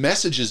the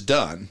message is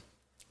done,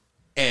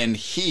 and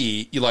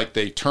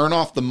they turn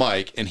off the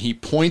mic, and he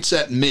points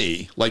at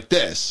me like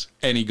this,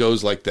 and he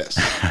goes like this.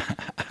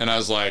 And I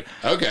was like,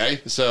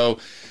 okay. So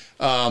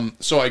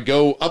I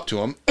go up to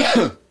him,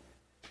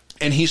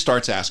 and he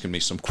starts asking me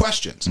some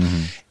questions.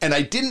 Mm-hmm. And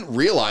I didn't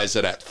realize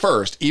it at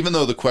first, even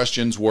though the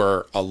questions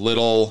were a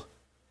little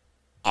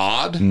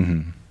odd.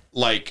 Mm-hmm.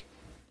 Like,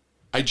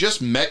 I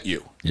just met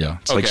you. Yeah.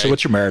 It's like, so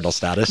what's your marital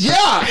status?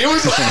 Yeah. It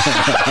was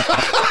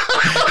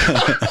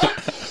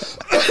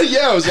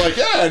yeah, I was like,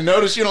 I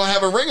noticed you don't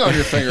have a ring on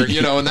your finger,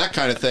 and that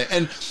kind of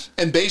thing.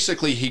 And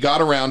basically he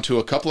got around to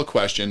a couple of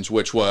questions,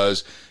 which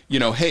was,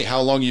 hey, how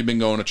long you been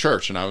going to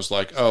church? And I was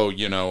like,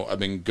 I've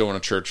been going to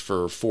church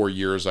for 4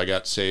 years. I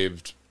got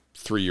saved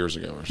 3 years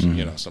ago or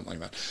something like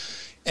that.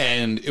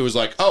 And it was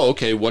like, oh,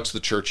 okay, what's the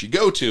church you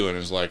go to? And it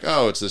was like,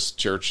 oh, it's this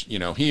church,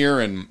 here.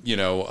 And,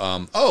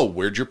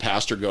 where'd your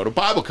pastor go to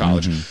Bible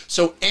college? Mm-hmm.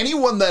 So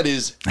anyone that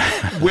is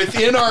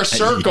within our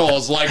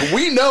circles, like,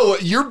 we know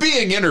you're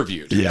being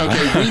interviewed. Yeah.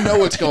 Okay, we know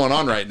what's going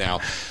on right now.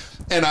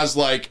 And I was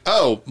like,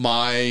 oh,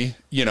 my,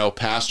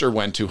 pastor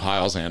went to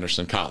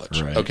Hyles-Anderson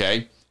College. Right.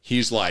 Okay.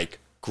 He's like,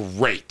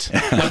 great.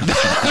 Like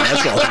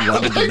that's all I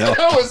wanted to know.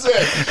 That was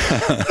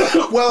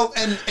it. Well,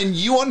 and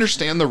you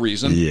understand the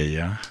reason.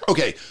 Yeah.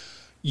 Okay.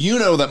 You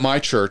know that my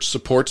church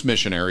supports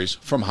missionaries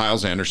from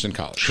Hyles-Anderson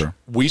College. Sure.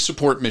 We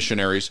support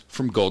missionaries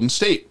from Golden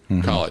State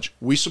College.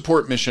 We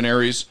support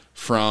missionaries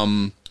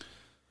from,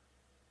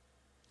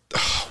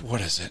 what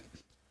is it?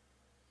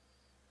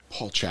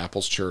 Paul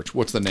Chappell's church.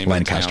 What's the name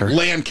Lancaster. of the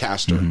town?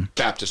 Lancaster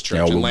Baptist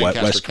Church in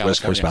Lancaster,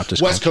 California.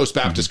 West Coast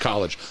Baptist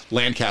College,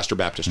 Lancaster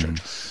Baptist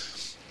Church.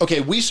 Okay,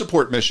 we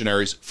support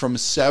missionaries from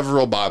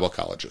several Bible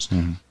colleges.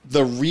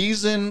 The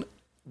reason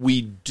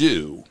we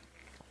do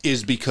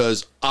is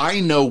because I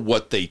know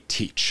what they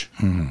teach.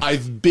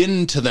 I've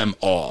been to them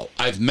all.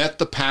 I've met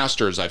the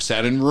pastors. I've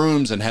sat in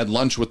rooms and had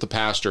lunch with the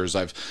pastors.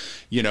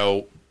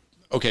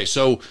 Okay,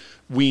 so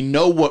we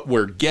know what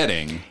we're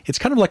getting. It's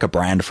kind of like a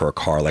brand for a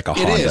car, like a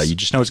Honda. You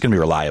just know it's going to be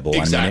reliable.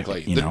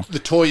 Exactly. The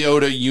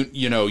Toyota,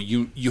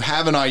 you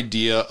have an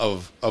idea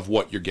of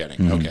what you're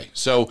getting. Okay,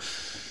 so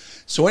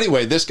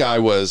anyway, this guy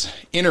was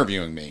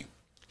interviewing me.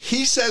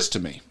 He says to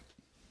me,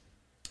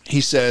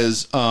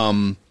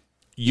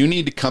 you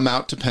need to come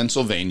out to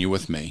Pennsylvania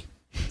with me.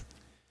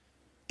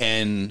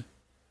 And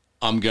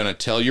I'm going to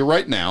tell you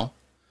right now,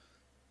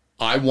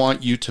 I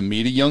want you to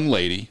meet a young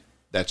lady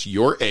that's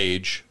your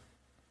age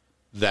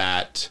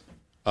that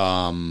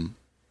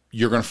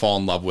you're going to fall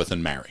in love with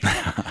and marry.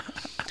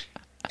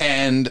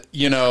 And,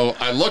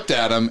 I looked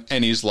at him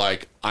and he's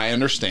like, I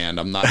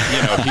understand. I'm not,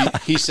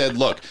 he said,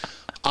 look,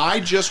 I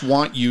just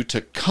want you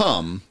to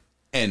come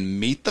and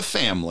meet the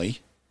family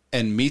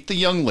and meet the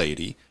young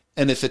lady.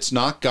 And if it's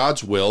not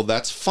God's will,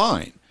 that's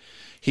fine.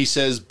 He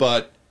says,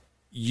 but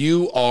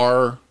you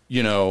are,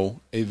 you're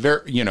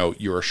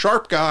a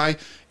sharp guy.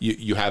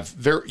 You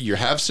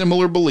have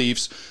similar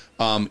beliefs.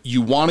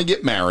 You want to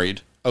get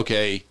married.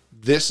 Okay.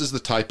 This is the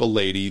type of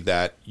lady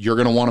that you're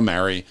going to want to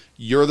marry.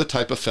 You're the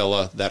type of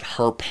fella that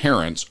her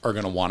parents are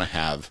going to want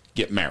to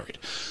get married.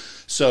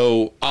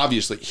 So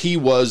obviously he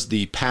was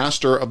the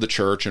pastor of the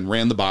church and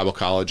ran the Bible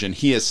college, and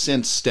he has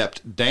since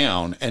stepped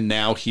down, and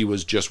now he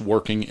was just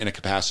working in a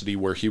capacity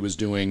where he was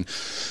doing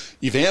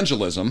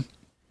evangelism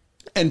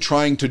and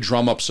trying to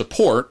drum up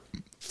support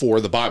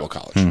for the Bible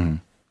college.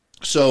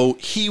 So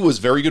he was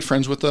very good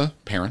friends with the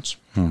parents,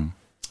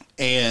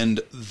 and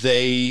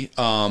they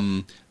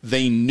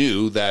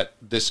knew that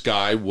this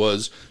guy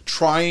was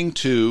trying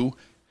to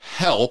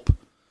help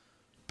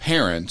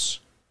parents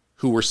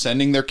who were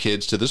sending their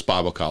kids to this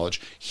Bible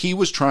college. He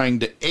was trying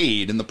to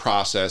aid in the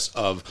process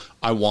of,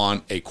 I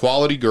want a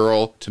quality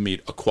girl to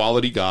meet a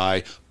quality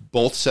guy.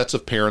 Both sets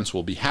of parents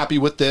will be happy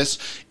with this.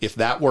 If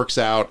that works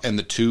out and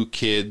the two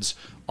kids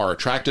are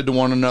attracted to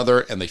one another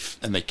and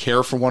they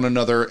care for one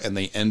another and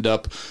they end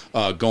up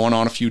going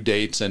on a few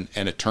dates and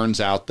it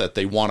turns out that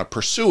they want to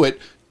pursue it,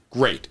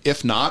 great.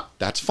 If not,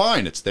 that's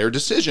fine. It's their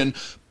decision.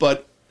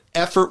 But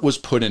effort was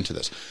put into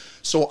this.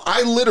 So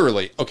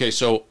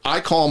I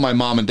call my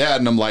mom and dad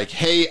and I'm like,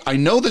 hey, I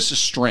know this is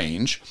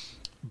strange,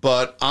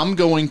 but I'm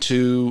going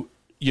to,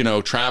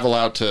 travel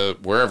out to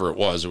wherever it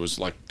was. It was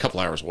like a couple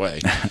hours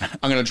away.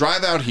 I'm going to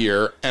drive out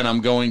here and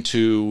I'm going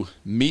to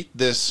meet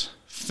this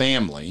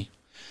family.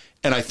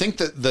 And I think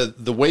that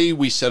the way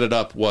we set it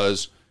up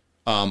was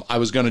I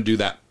was going to do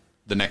that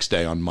the next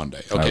day on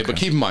Monday. Okay. But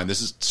keep in mind,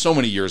 this is so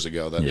many years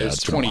ago that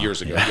it's 20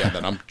 years ago. Yeah.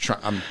 That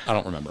I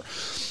don't remember.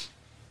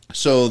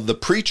 So the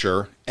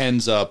preacher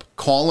ends up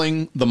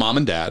calling the mom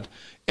and dad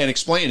and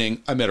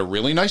explaining, I met a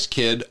really nice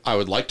kid. I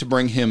would like to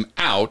bring him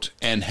out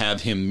and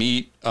have him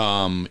meet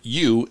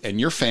you and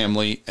your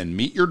family and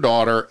meet your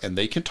daughter, and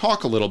they can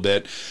talk a little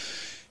bit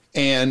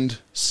and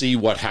see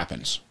what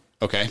happens.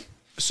 Okay.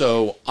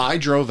 So I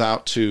drove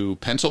out to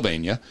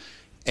Pennsylvania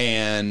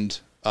and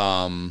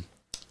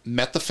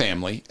met the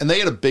family, and they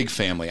had a big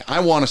family. I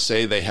want to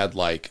say they had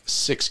like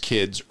 6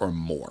 kids or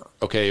more.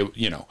 Okay.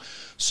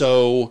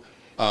 So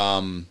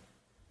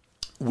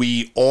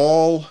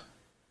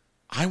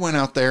I went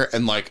out there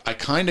and like, I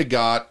kind of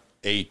got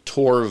a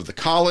tour of the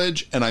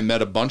college, and I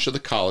met a bunch of the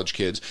college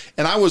kids,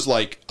 and I was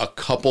like a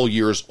couple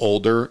years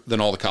older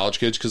than all the college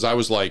kids, because I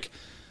was like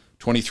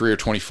 23 or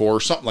 24,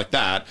 something like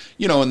that,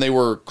 and they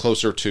were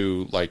closer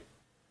to like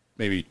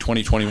maybe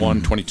 20,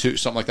 21, 22,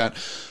 something like that.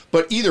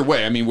 But either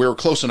way, I mean, we were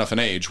close enough in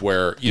age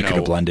where, you could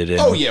have blended in.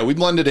 Oh yeah, we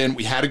blended in.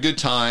 We had a good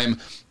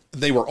time.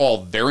 They were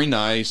all very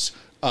nice.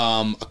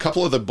 A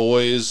couple of the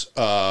boys,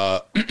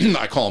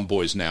 I call them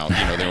boys now,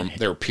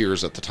 they were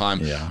peers at the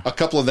time. Yeah. A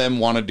couple of them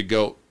wanted to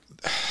go.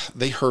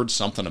 They heard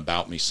something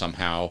about me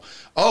somehow.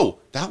 Oh,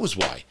 that was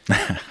why.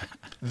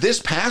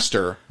 This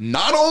pastor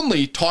not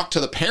only talked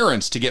to the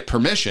parents to get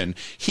permission,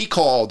 he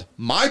called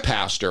my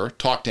pastor,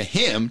 talked to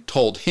him,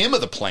 told him of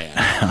the plan,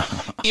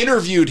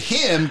 interviewed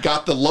him,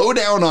 got the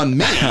lowdown on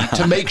me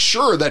to make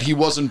sure that he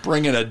wasn't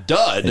bringing a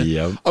dud.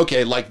 Yep.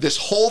 Okay, like this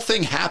whole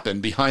thing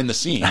happened behind the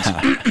scenes.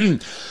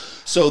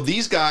 So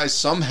these guys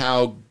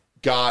somehow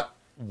got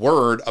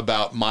word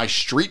about my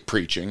street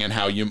preaching, and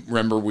how, you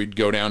remember, we'd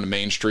go down to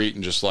Main Street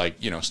and just like,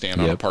 stand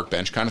on a park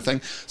bench kind of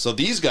thing. So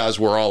these guys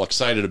were all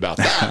excited about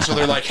that. So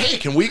they're like, hey,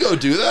 can we go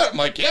do that? I'm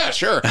like, yeah,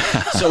 sure.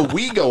 So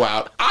we go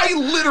out. I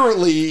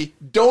literally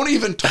don't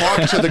even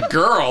talk to the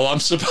girl I'm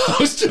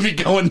supposed to be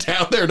going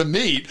down there to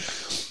meet.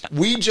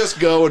 We just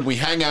go and we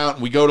hang out,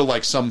 and we go to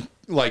like some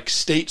like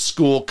state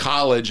school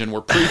college, and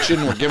we're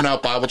preaching, we're giving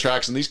out Bible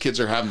tracts, and these kids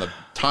are having the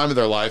time of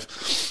their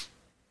life.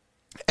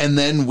 And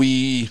then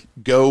we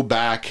go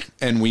back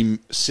and we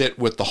sit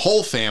with the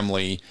whole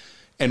family,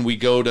 and we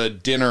go to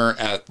dinner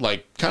at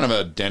like kind of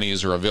a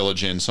Denny's or a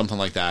Village Inn, something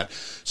like that.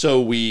 So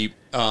we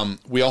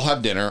all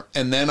have dinner,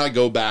 and then I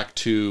go back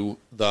to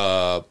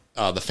the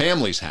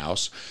family's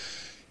house,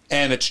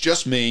 and it's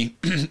just me,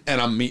 and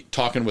I'm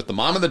talking with the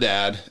mom and the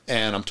dad,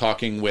 and I'm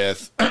talking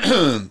with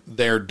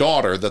their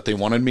daughter that they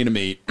wanted me to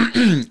meet,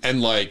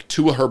 and like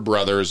 2 of her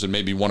brothers and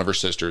maybe 1 of her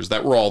sisters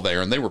that were all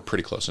there, and they were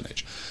pretty close in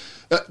age.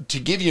 To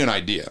give you an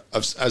idea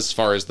of as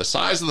far as the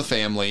size of the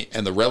family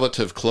and the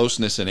relative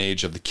closeness in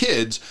age of the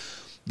kids,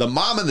 the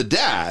mom and the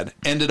dad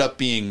ended up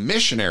being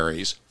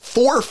missionaries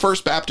for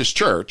First Baptist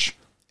Church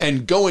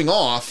and going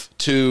off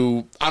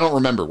to, I don't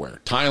remember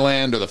where,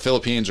 Thailand or the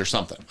Philippines or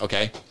something,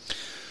 okay?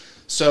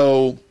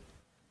 So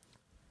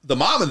the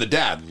mom and the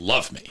dad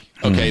love me,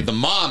 okay? The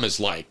mom is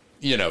like,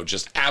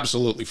 just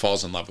absolutely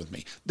falls in love with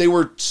me. They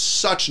were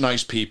such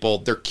nice people.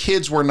 Their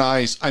kids were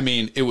nice. I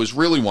mean, it was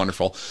really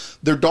wonderful.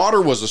 Their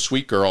daughter was a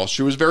sweet girl.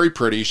 She was very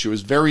pretty. She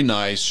was very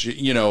nice.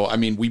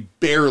 We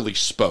barely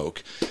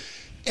spoke.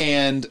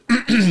 And,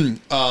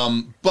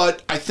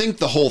 but I think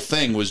the whole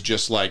thing was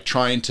just like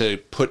trying to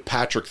put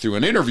Patrick through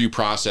an interview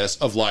process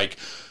of like,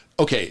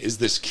 okay, is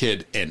this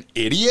kid an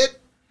idiot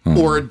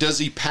or does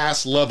he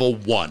pass level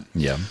 1?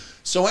 Yeah.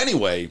 So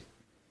anyway,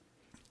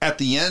 at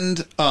the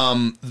end,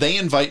 they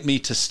invite me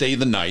to stay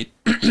the night.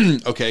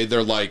 Okay,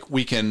 they're like,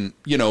 we can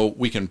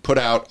put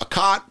out a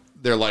cot.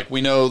 They're like, we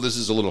know this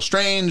is a little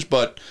strange,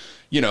 but,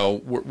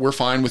 we're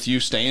fine with you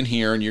staying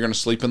here, and you're going to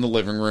sleep in the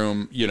living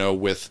room,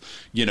 with,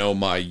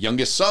 my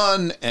youngest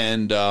son.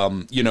 And,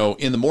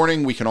 in the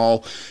morning, we can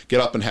all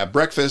get up and have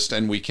breakfast,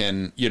 and we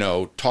can,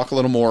 talk a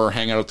little more,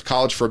 hang out at the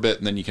college for a bit,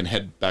 and then you can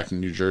head back to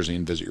New Jersey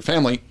and visit your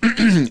family.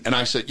 And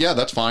I said, yeah,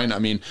 that's fine. I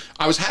mean,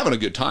 I was having a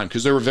good time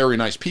because they were very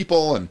nice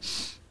people. And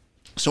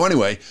so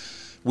anyway,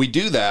 we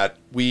do that.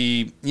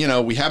 We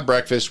have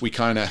breakfast. We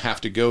kind of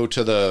have to go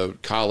to the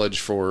college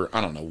for,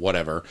 I don't know,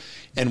 whatever.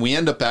 And we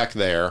end up back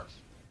there.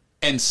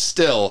 And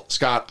still,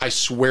 Scott, I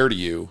swear to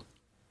you,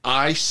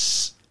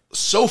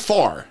 so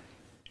far,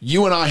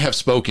 you and I have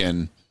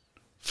spoken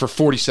for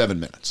 47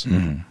 minutes.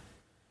 Mm-hmm.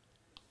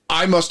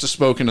 I must have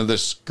spoken to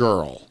this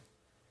girl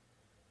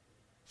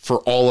for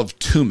all of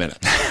 2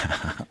 minutes.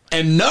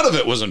 And none of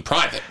it was in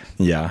private.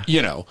 Yeah.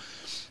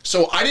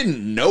 So I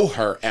didn't know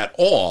her at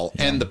all.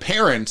 Yeah. And the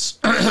parents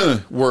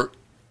were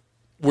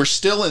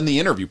still in the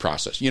interview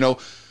process.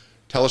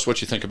 Tell us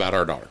what you think about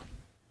our daughter.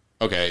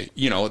 Okay.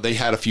 They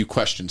had a few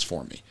questions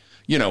for me.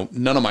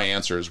 None of my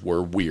answers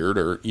were weird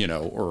or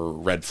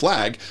red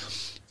flag.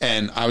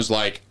 And I was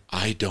like,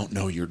 I don't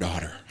know your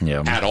daughter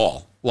at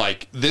all.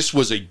 Like, this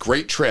was a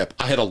great trip.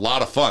 I had a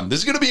lot of fun. This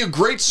is going to be a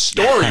great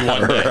story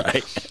one day.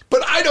 Right.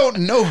 But I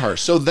don't know her.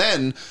 So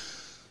then,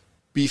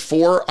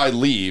 before I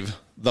leave,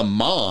 the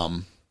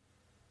mom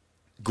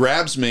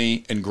grabs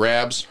me and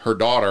grabs her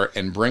daughter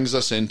and brings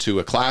us into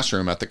a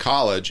classroom at the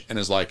college and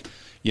is like,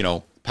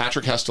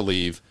 Patrick has to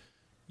leave.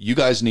 You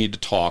guys need to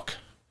talk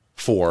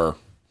for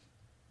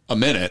a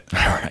minute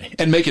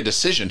and make a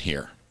decision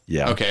here.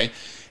 Yeah. Okay.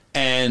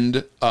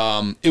 And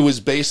it was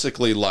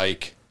basically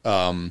like,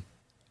 I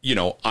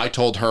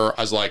told her,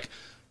 I was like,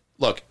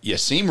 look, you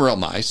seem real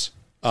nice.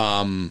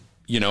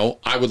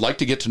 I would like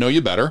to get to know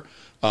you better.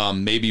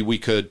 Maybe we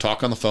could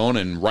talk on the phone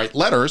and write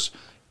letters.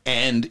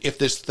 And if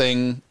this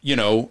thing,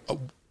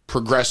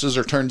 progresses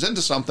or turns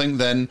into something,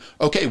 then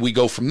okay, we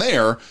go from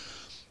there.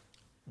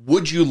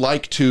 Would you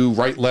like to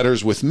write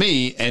letters with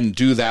me and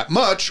do that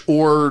much,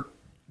 or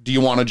do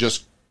you want to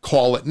just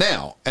call it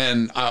now?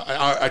 And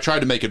I tried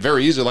to make it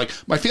very easy. Like,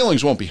 my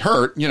feelings won't be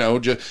hurt.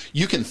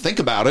 You can think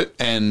about it,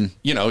 and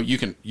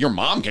your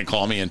mom can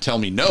call me and tell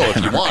me no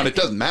if you want. It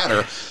doesn't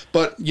matter.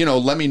 But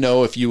let me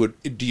know if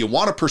do you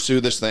want to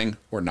pursue this thing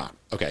or not?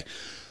 Okay.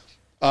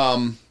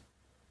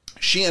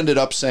 She ended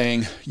up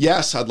saying,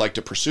 yes, I'd like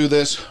to pursue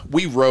this.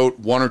 We wrote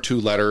 1 or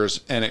 2 letters,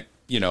 and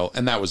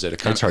and that was it.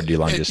 It's hard to do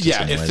long distance.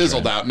 Yeah, anyways, it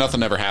fizzled out.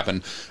 Nothing ever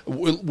happened.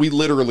 We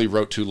literally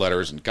wrote 2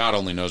 letters, and God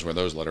only knows where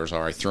those letters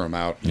are. I threw them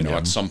out,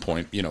 at some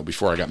point,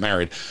 before I got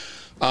married.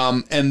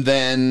 And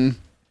then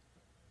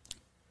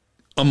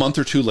a month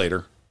or 2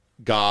 later,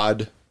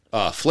 God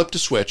flipped a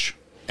switch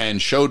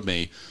and showed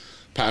me,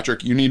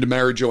 Patrick, you need to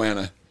marry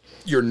Joanna.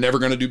 You're never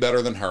going to do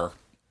better than her.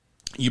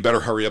 You better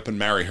hurry up and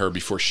marry her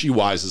before she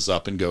wises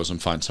up and goes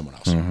and finds someone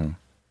else. Mm-hmm.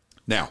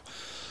 Now,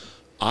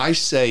 I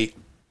say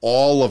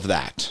all of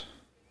that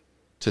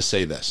to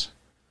say this.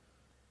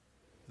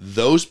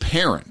 Those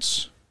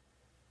parents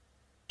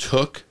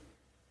took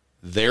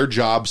their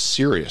job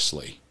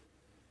seriously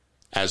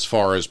as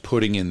far as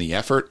putting in the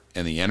effort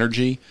and the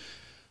energy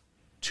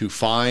to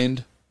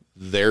find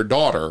their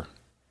daughter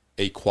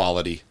a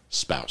quality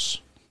spouse.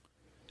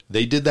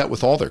 They did that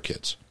with all their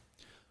kids.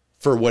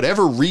 For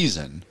whatever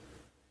reason,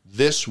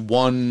 this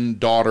one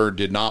daughter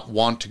did not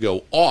want to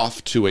go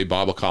off to a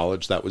Bible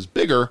college that was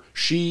bigger.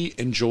 She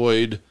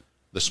enjoyed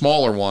the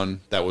smaller one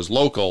that was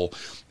local,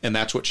 and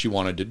that's what she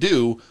wanted to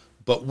do.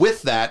 But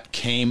with that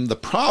came the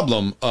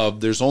problem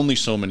of there's only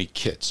so many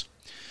kids.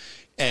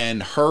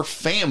 And her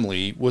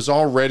family was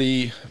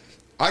already,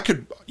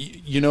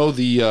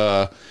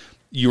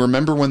 you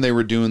remember when they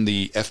were doing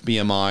the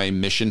FBMI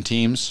mission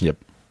teams? Yep.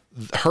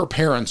 Her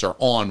parents are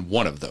on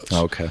one of those.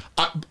 Okay.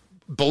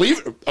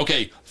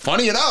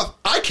 Funny enough,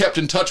 I kept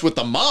in touch with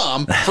the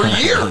mom for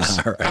years.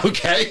 Right.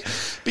 Okay.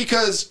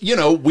 Because,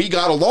 we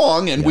got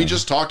along and we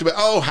just talked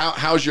about,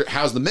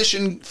 how's the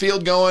mission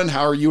field going?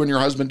 How are you and your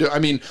husband doing? I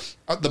mean,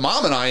 the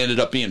mom and I ended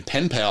up being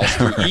pen pals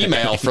through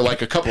email for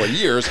like a couple of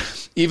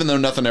years, even though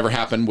nothing ever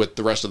happened with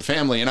the rest of the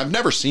family. And I've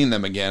never seen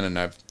them again. And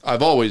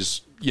I've always,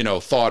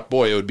 thought,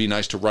 boy, it would be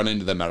nice to run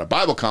into them at a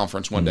Bible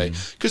conference one day,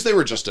 because they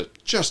were just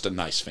a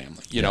nice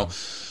family, know.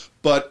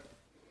 But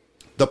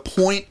the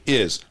point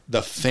is,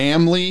 the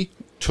family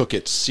took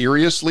it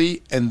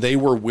seriously, and they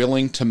were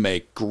willing to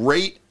make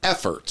great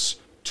efforts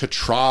to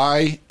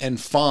try and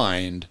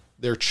find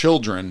their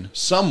children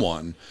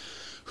someone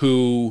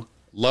who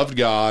loved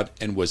God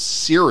and was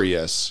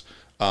serious,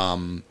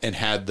 and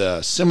had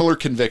the similar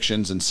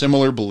convictions and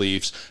similar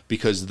beliefs,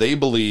 because they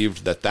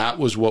believed that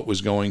was what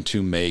was going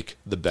to make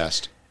the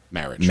best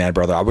marriage. Man,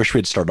 brother, I wish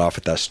we'd start off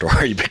with that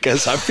story,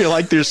 because I feel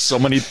like there's so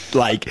many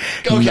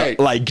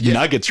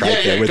nuggets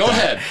right there. With go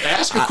that. ahead.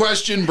 Ask a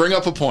question, bring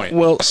up a point.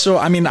 Well, so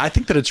I mean, I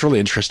think that it's really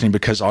interesting,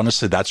 because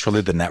honestly, that's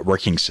really the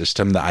networking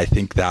system that I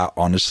think that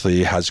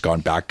honestly has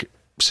gone back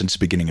since the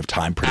beginning of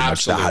time, pretty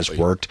Absolutely. much, that has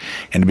worked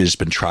and it has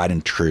been tried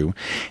and true.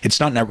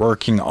 It's not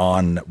networking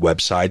on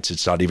websites.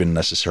 It's not even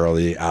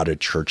necessarily at a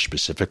church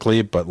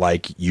specifically, but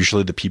like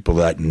usually the people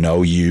that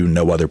know you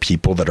know other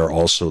people that are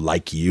also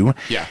like you.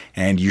 Yeah.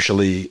 And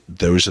usually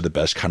those are the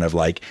best kind of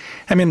like,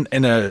 I mean,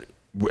 in a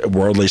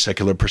worldly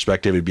secular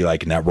perspective, it'd be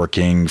like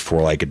networking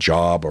for like a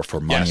job or for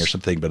money or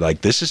something. But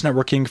like this is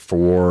networking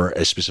for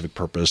a specific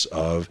purpose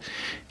of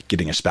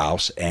getting a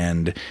spouse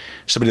and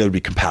somebody that would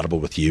be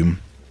compatible with you.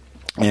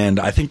 And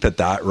I think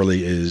that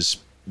really is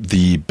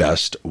the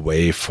best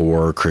way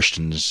for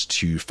Christians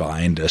to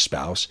find a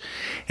spouse.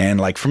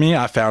 And like for me,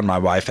 I found my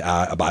wife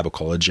at a Bible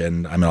college,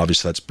 and I mean,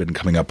 obviously that's been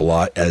coming up a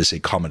lot as a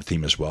common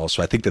theme as well.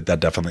 So I think that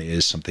definitely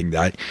is something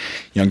that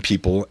young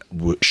people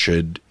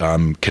should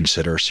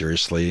consider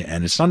seriously.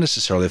 And it's not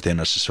necessarily if they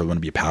necessarily want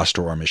to be a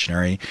pastor or a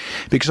missionary,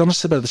 because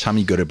honestly, by the time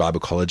you go to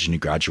Bible college and you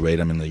graduate,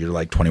 I mean, you're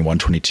like 21,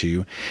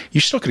 22,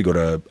 you still could go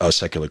to a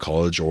secular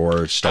college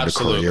or start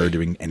Absolutely. a career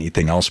doing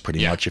anything else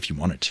pretty much if you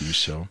wanted to.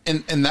 So,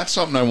 and that's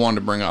something I wanted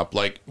to bring up.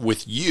 Like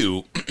with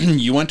you,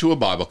 you went to a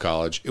Bible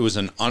college. It was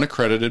an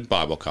unaccredited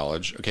Bible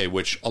college, okay,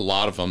 which a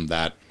lot of them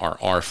that are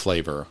our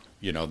flavor,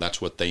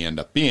 that's what they end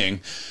up being.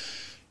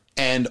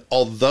 And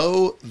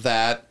although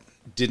that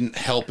didn't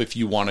help if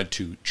you wanted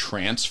to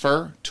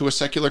transfer to a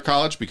secular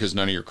college because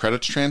none of your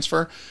credits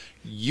transfer,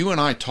 you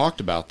and I talked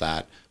about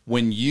that.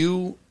 When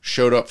you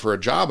showed up for a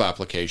job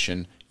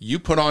application, you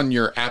put on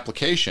your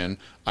application,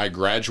 I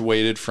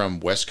graduated from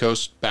West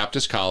Coast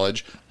Baptist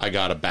College. I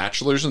got a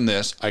bachelor's in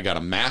this. I got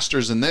a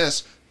master's in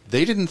this.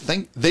 they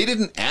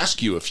didn't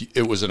ask you if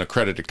it was an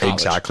accredited college.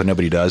 Exactly.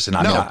 Nobody does. And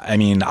I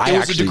mean, I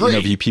actually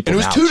interview people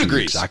and it was now 2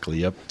 degrees. Exactly.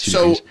 Yep. 2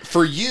 so degrees.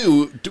 For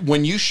you,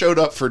 when you showed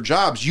up for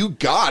jobs, you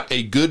got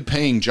a good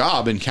paying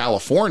job in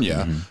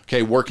California.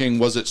 Okay. Working,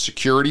 was it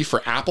security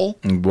for Apple?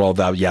 Well,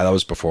 that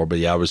was before,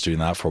 but I was doing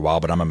that for a while,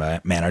 but I'm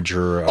a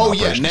manager. Oh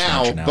yeah.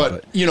 Now,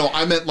 but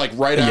I meant like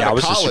right out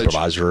of college. I was the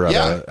supervisor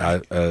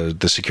at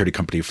the security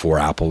company for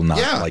Apple, not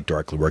like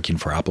directly working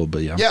for Apple,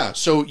 but yeah. Yeah.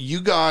 So you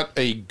got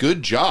a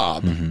good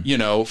job,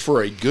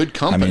 for a good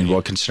company. I mean,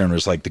 well, considering it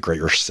was like the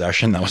Great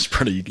Recession, that was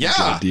pretty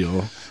good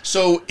deal.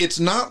 So it's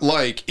not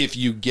like if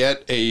you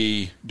get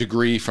a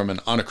degree from an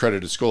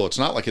unaccredited school, it's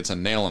not like it's a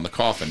nail in the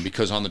coffin,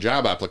 because on the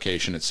job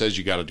application, it says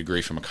you got a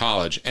degree from a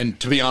college. And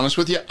to be honest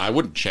with you, I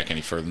wouldn't check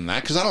any further than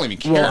that because I don't even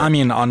care. Well, I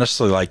mean,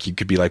 honestly, like you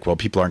could be like, well,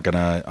 people aren't going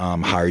to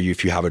hire you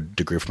if you have a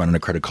degree from an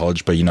unaccredited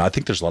college. But, I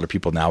think there's a lot of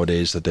people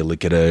nowadays that they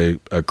look at a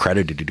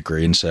accredited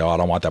degree and say, oh, I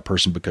don't want that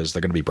person because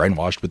they're going to be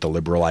brainwashed with the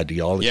liberal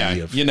ideology.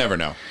 Yeah, you never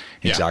know.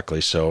 Exactly.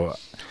 Yeah.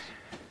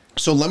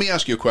 So let me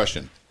ask you a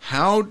question.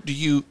 How do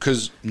you,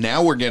 because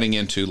now we're getting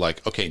into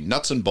like, okay,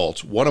 nuts and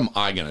bolts, what am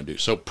I going to do?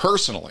 So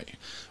personally,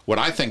 what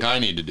I think I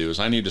need to do is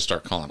I need to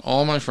start calling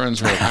all my friends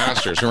who are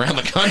pastors around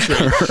the country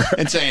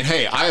and saying,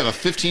 hey, I have a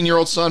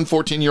 15-year-old son,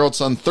 14-year-old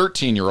son,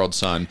 13-year-old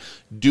son.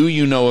 Do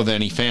you know of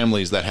any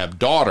families that have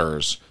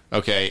daughters?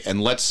 Okay,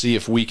 and let's see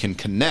if we can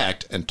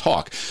connect and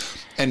talk.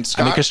 And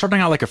Scott, because starting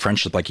out like a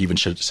friendship, like you even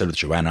said with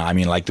Joanna, I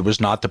mean, like there was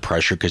not the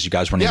pressure because you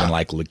guys weren't even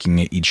like looking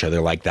at each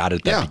other like that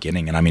at the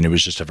beginning. And I mean, it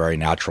was just a very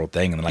natural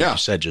thing. And like you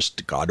said,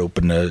 just God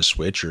opened a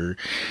switch and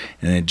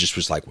it just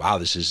was like, wow,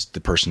 this is the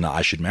person that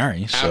I should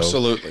marry. So.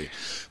 Absolutely.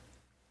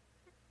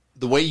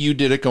 The way you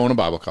did it going to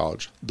Bible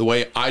college, the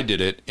way I did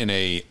it in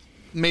a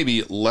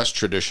maybe less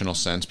traditional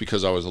sense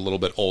because I was a little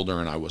bit older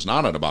and I was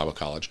not at a Bible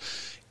college,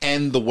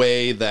 and the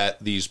way that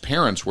these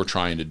parents were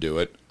trying to do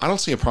it, I don't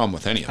see a problem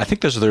with any of them. I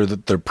think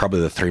they're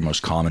probably the 3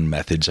 most common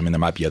methods. I mean, there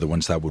might be other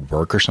ones that would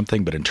work or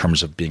something, but in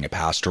terms of being a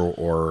pastor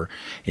or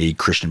a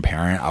Christian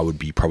parent, I would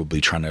be probably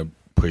trying to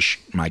push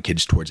my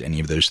kids towards any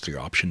of those 3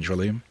 options,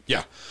 really.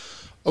 Yeah.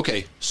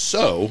 Okay,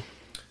 so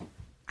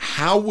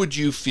how would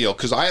you feel?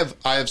 Because I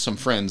have some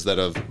friends that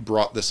have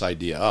brought this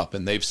idea up,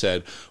 and they've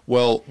said,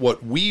 well,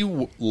 what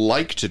we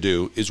like to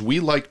do is we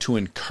like to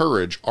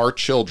encourage our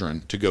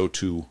children to go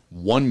to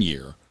 1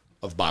 year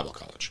of Bible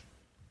college.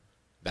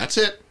 That's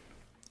it.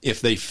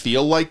 If they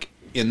feel like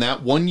in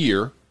that 1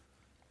 year,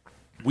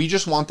 we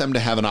just want them to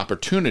have an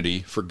opportunity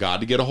for God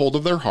to get a hold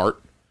of their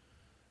heart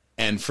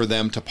and for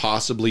them to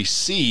possibly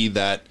see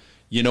that,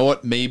 you know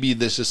what, maybe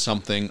this is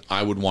something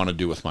I would want to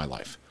do with my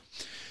life.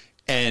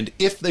 And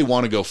if they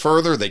want to go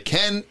further, they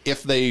can.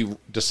 If they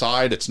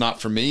decide it's not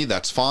for me,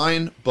 that's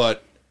fine.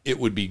 But it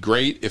would be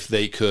great if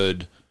they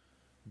could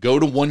go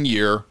to 1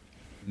 year.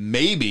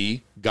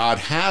 Maybe God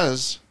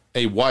has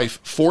a wife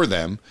for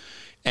them,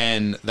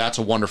 and that's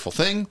a wonderful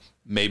thing.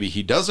 Maybe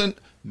he doesn't.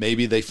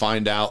 Maybe they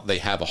find out they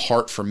have a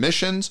heart for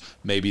missions.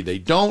 Maybe they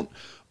don't.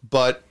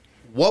 But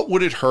what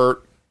would it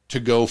hurt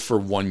to go for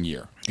 1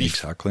 year?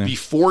 Exactly.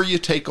 Before you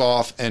take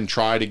off and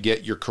try to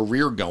get your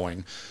career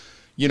going,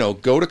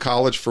 go to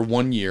college for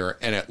 1 year,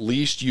 and at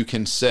least you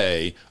can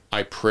say,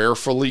 I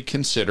prayerfully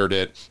considered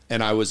it,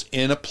 and I was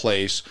in a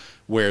place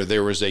where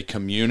there was a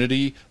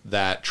community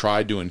that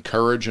tried to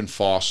encourage and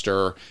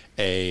foster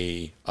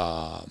a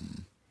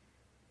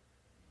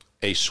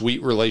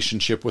sweet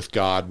relationship with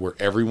God where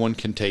everyone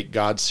can take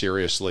God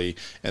seriously,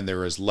 and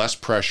there is less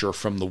pressure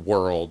from the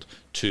world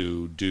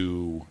to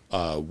do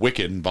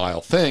wicked and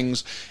vile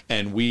things.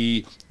 And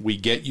we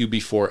get you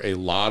before a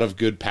lot of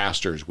good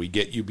pastors. We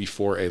get you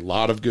before a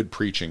lot of good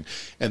preaching.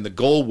 And the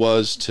goal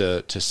was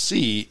to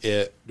see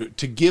it,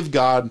 to give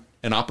God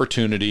an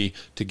opportunity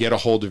to get a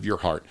hold of your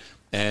heart.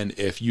 And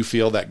if you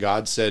feel that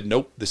God said,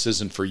 nope, this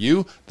isn't for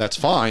you, that's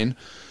fine.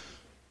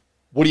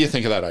 What do you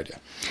think of that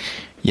idea?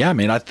 Yeah, I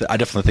mean, I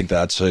definitely think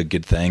that's a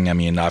good thing. I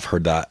mean, I've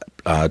heard that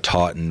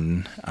taught,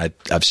 and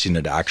I've seen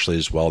it actually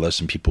as well. There's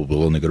some people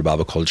willing to go to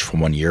Bible college for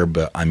 1 year.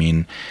 But I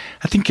mean,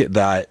 I think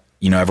that,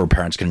 every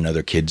parent's going to know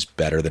their kids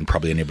better than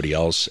probably anybody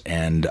else.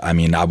 And I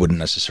mean, I wouldn't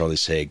necessarily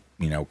say,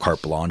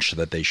 carte blanche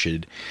that they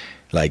should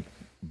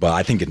but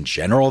I think in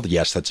general,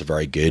 yes, that's a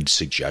very good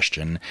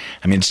suggestion.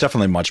 I mean, it's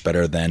definitely much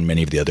better than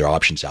many of the other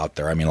options out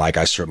there. I mean, I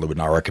certainly would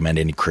not recommend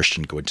any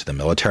Christian go into the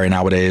military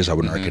nowadays. I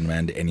wouldn't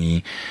recommend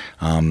any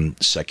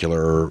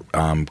secular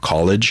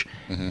college,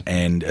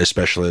 and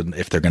especially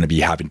if they're going to be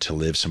having to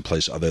live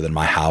someplace other than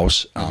my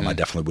house. I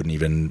definitely wouldn't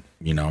even,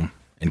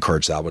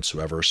 encourage that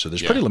whatsoever. So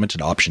there's pretty limited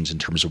options in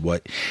terms of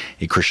what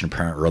a Christian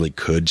parent really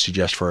could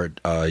suggest for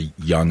a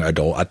young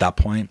adult at that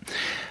point.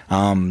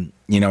 And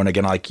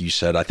again, like you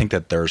said, I think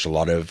that there's a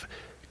lot of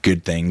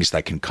good things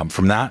that can come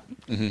from that.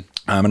 And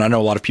I know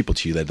a lot of people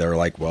too that they're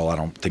like, well, I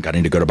don't think I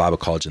need to go to Bible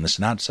college and this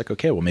and that. It's like,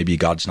 okay, well, maybe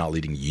God's not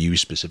leading you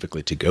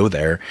specifically to go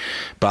there.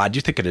 But I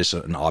do think it is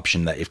an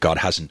option that if God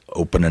hasn't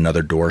opened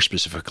another door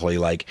specifically,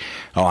 like,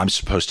 oh, I'm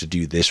supposed to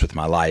do this with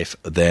my life,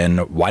 then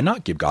why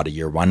not give God a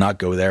year? Why not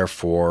go there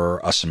for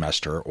a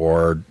semester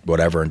or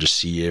whatever and just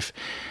see if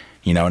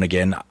You know, and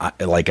again,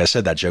 like I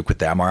said, that joke with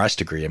the MRS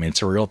degree, I mean,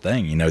 it's a real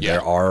thing. You know,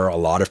 there are a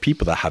lot of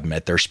people that have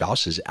met their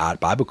spouses at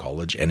Bible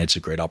college, and it's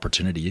a great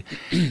opportunity.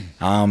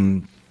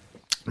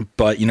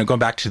 But, you know, going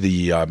back to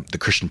the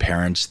Christian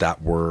parents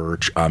that were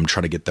trying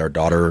to get their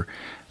daughter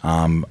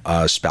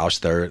spouse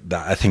there,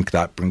 that I think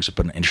that brings up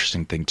an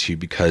interesting thing too,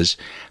 because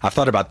I've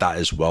thought about that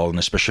as well. And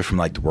especially from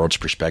like the world's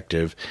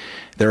perspective,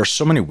 there are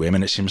so many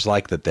women, it seems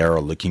like, that they're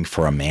looking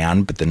for a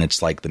man, but then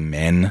it's like the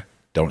men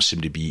don't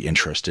seem to be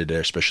interested,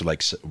 especially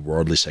like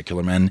worldly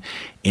secular men,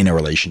 in a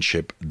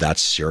relationship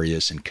that's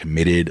serious and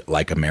committed,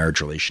 like a marriage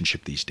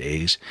relationship these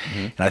days.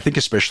 And I think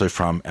especially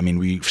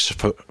we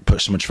put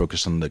so much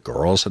focus on the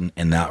girls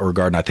in that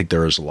regard. And I think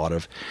there is a lot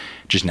of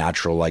just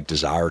natural like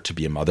desire to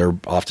be a mother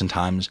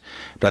oftentimes.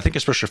 But I think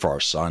especially for our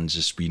sons,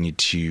 is we need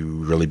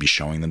to really be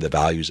showing them the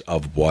values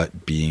of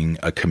what being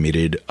a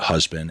committed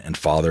husband and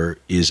father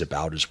is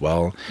about as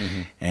well.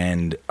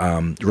 And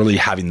really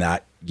having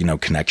that, you know,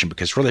 connection,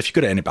 because really if you go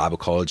to any Bible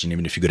college, and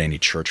even if you go to any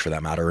church for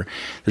that matter,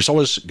 there's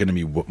always going to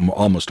be,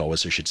 almost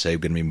always I should say,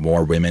 going to be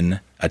more women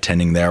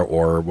attending there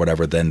or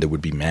whatever than there would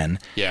be men.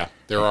 Yeah,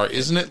 there are.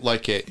 Isn't it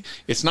like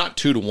it's not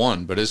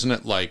 2-to-1, but isn't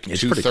it like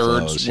it's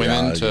 2/3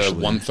 women to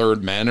usually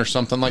 1/3 men or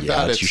something like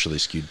that? It's usually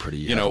skewed pretty,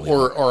 you know,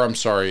 or I'm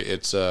sorry,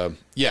 it's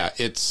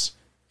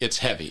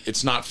heavy.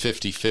 It's not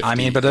 50-50. I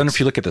mean, but then if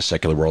you look at the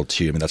secular world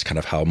too, I mean, that's kind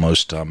of how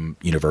most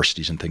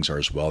universities and things are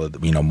as well.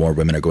 You know, more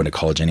women are going to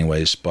college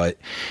anyways. But,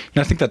 you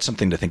know, I think that's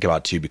something to think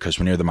about too, because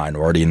when you're the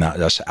minority in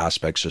that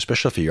aspect, so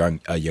especially if you're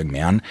a young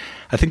man,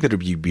 I think that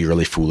it would be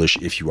really foolish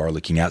if you are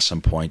looking at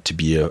some point to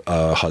be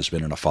a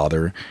husband and a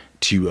father,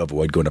 to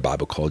avoid going to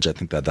Bible college. I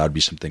think that would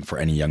be something for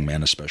any young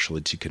man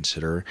especially to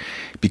consider,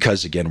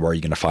 because again, where are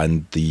you going to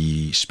find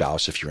the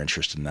spouse if you're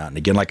interested in that? And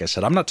again, like I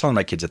said, I'm not telling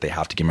my kids that they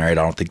have to get married.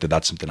 I don't think that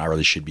that's something I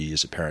really should be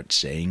as a parent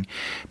saying,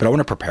 but I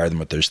want to prepare them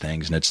with those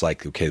things. And it's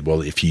like, okay,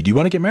 well, if you do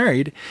want to get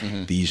married,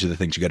 these are the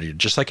things you got to do.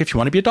 Just like if you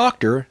want to be a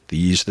doctor,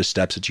 these are the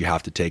steps that you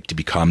have to take to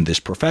become this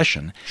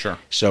profession. Sure.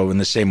 So in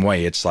the same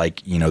way, it's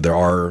like, you know, there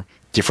are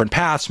different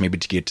paths maybe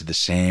to get to the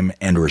same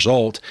end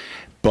result,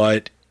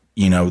 but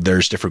you know,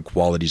 there's different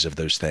qualities of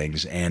those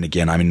things. And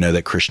again, I know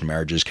that Christian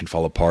marriages can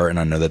fall apart, and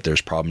I know that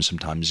there's problems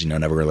sometimes, you know,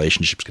 and every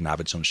relationships can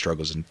have its own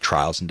struggles and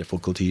trials and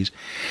difficulties.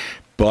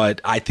 But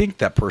I think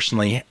that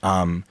personally,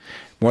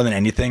 more than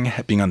anything,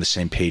 being on the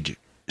same page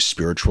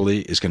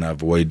spiritually is going to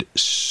avoid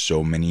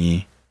so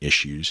many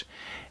issues.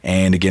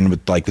 And again,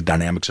 with like the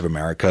dynamics of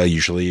America,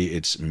 usually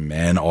it's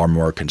men are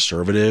more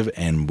conservative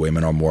and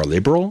women are more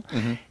liberal.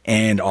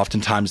 And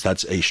oftentimes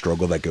that's a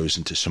struggle that goes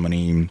into so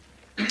many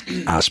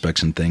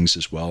aspects and things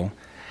as well.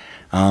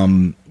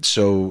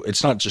 So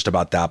it's not just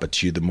about that, but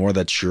too, the more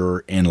that you're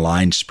in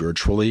line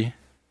spiritually,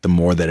 the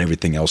more that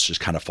everything else just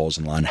kind of falls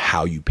in line,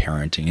 how you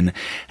parenting. And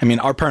I mean,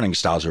 our parenting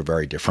styles are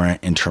very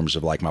different in terms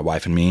of like my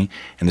wife and me.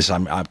 And this,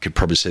 I could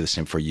probably say the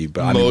same for you,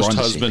 but most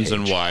husbands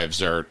and wives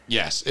are,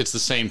 yes, it's the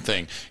same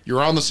thing.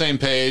 You're on the same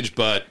page,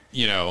 but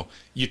you know,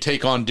 you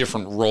take on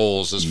different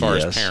roles as far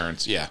as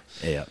parents. Yeah.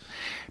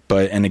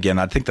 But, and again,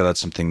 I think that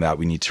that's something that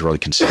we need to really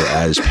consider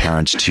as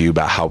parents too,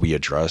 about how we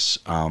address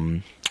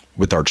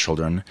with our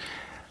children.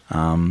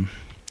 But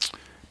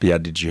yeah,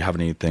 did you have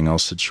anything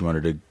else that you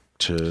wanted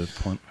to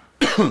point?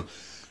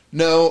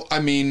 No,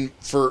 I mean,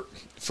 for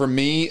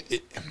me,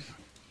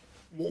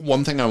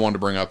 one thing I wanted to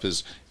bring up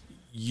is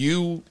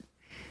you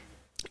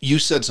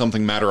said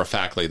something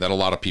matter-of-factly that a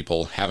lot of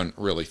people haven't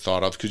really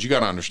thought of, because you got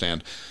to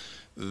understand,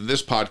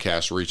 this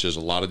podcast reaches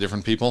a lot of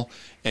different people,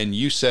 and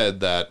you said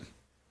that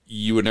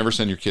you would never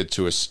send your kid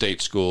to a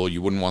state school.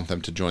 You wouldn't want them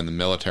to join the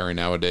military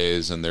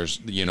nowadays. And there's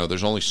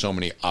only so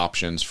many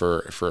options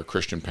for a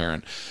Christian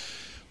parent.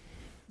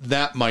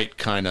 That might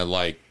kind of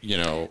like, you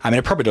know, I mean,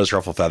 it probably does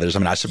ruffle feathers. I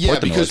mean, I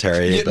support the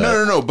military. But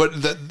no. But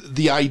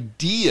the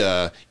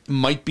idea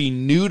might be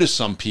new to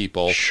some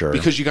people. Sure.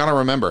 Because you got to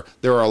remember,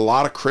 there are a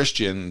lot of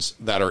Christians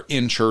that are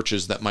in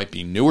churches that might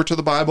be newer to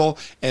the Bible,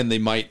 and they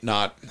might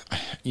not,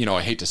 you know,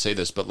 I hate to say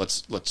this, but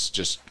let's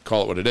just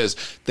call it what it is.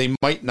 They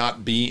might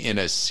not be in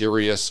as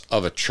serious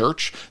of a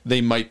church.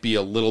 They might be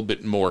a little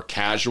bit more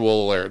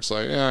casual, where it's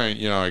like,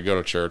 you know, I go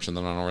to church and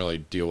then I don't really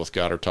deal with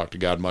God or talk to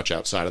God much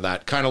outside of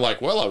that. Kind of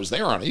like, well, I was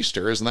there on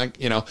Easter, isn't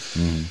that, you know?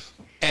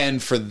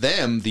 And for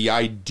them, the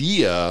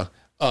idea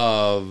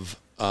of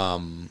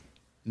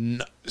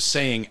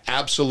saying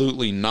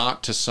absolutely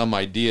not to some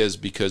ideas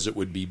because it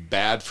would be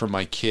bad for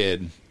my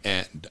kid,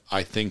 and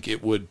I think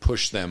it would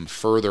push them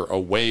further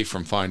away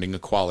from finding a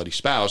quality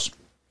spouse.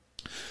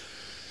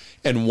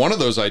 And one of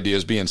those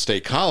ideas being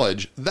state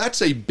college,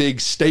 that's a big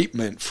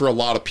statement for a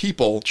lot of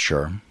people.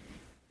 Sure.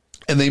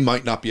 And they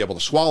might not be able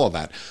to swallow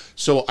that.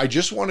 So I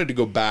just wanted to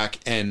go back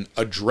and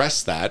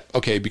address that,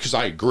 okay, because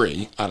I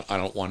agree. I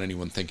don't want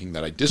anyone thinking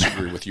that I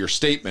disagree with your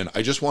statement.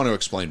 I just want to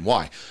explain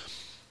why.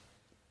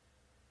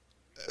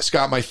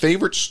 Scott, my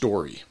favorite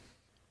story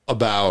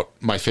about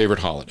my favorite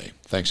holiday,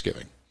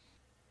 Thanksgiving,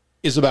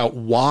 is about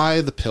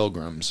why the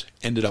Pilgrims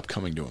ended up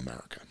coming to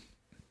America.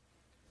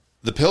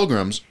 The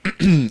Pilgrims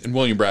in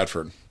William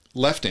Bradford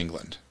left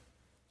England,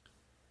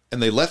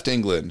 and they left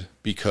England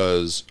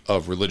because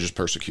of religious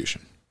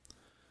persecution.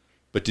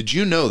 But did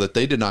you know that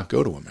they did not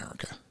go to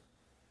America?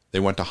 They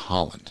went to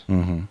Holland.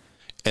 Mm-hmm.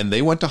 And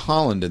they went to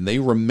Holland, and they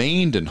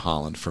remained in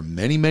Holland for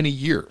many, many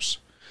years.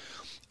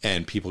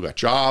 And people got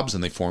jobs,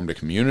 and they formed a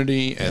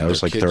community. And it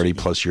was like 30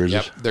 plus years.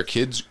 Yep, their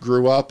kids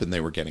grew up, and they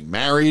were getting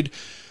married.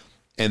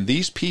 And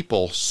these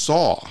people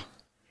saw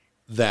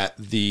that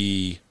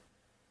the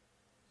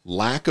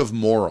lack of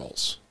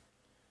morals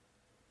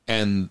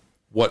and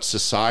what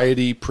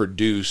society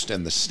produced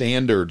and the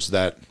standards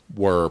that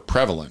were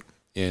prevalent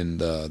in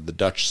the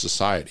Dutch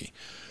society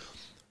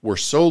were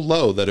so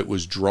low that it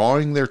was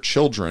drawing their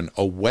children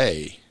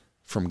away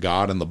from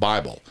God and the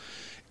Bible.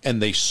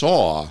 And they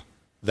saw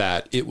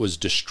that it was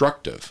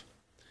destructive.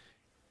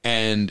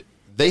 And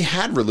they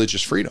had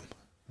religious freedom.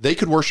 They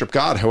could worship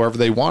God however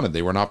they wanted.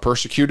 They were not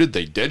persecuted.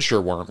 They dead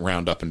sure weren't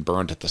round up and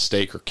burned at the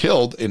stake or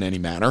killed in any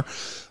manner.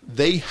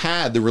 They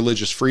had the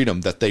religious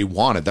freedom that they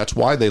wanted. That's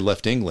why they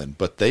left England.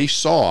 But they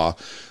saw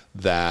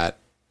that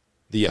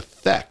the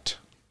effect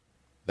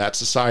that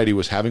society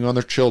was having on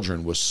their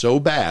children was so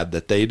bad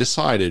that they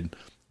decided,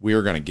 we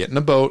are going to get in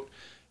a boat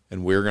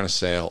and we're going to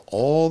sail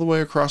all the way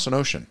across an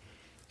ocean.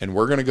 And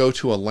we're going to go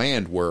to a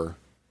land where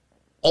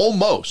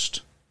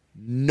almost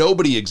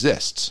nobody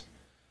exists.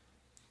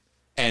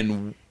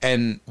 And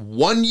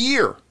 1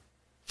 year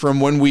from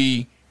when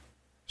we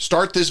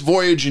start this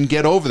voyage and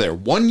get over there,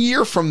 1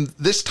 year from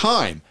this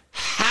time,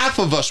 half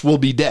of us will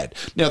be dead.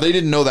 Now, they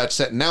didn't know that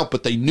setting out,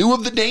 but they knew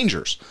of the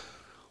dangers.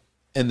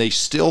 And they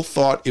still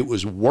thought it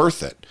was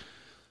worth it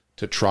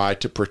to try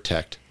to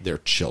protect their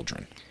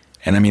children.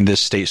 And I mean, the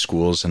state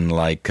schools and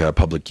like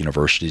public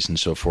universities and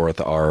so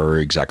forth are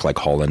exactly like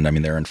Holland. I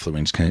mean, they're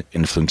influencing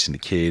the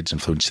kids,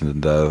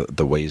 influencing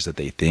the ways that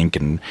they think,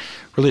 and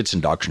really it's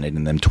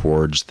indoctrinating them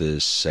towards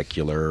this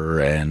secular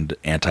and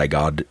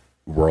anti-God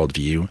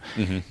worldview.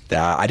 Mm-hmm.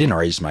 That I didn't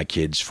raise my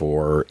kids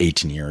for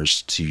 18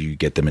 years to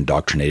get them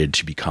indoctrinated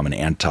to become an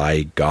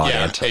anti-God,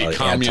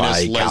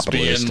 anti-capitalist,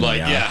 lesbian, like,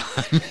 yeah.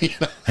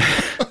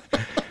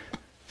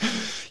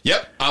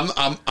 Yep,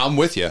 I'm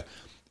with you.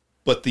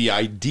 But the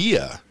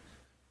idea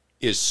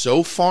is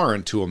so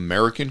foreign to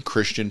American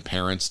Christian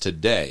parents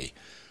today,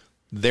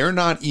 they're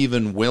not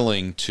even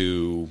willing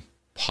to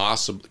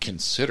possibly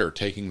consider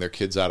taking their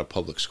kids out of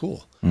public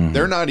school. Mm-hmm.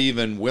 They're not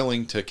even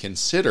willing to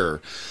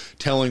consider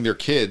telling their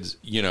kids,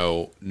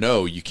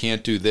 no, you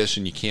can't do this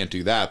and you can't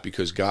do that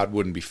because God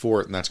wouldn't be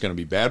for it and that's going to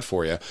be bad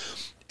for you.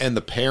 And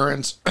the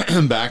parents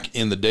back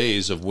in the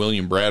days of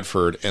William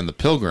Bradford and the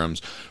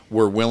Pilgrims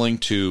were willing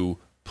to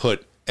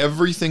put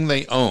everything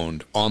they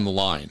owned on the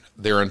line,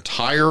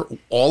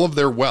 all of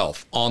their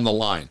wealth on the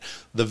line,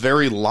 the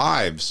very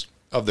lives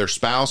of their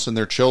spouse and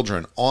their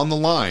children on the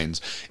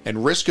lines,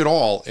 and risk it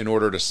all in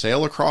order to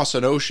sail across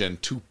an ocean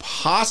to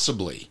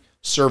possibly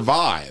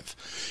survive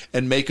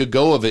and make a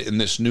go of it in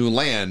this new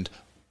land,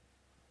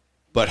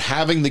 but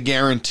having the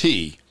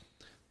guarantee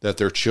that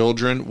their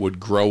children would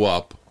grow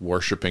up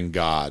worshiping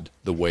God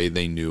the way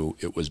they knew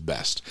it was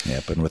best.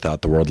 Yep, and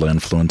without the worldly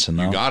influence in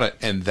that. You got it.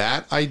 And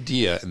that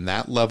idea and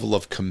that level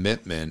of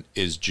commitment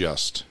is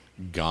just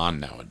gone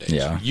nowadays.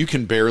 Yeah. You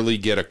can barely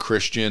get a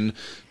Christian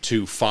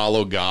to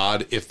follow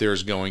God if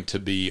there's going to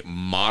be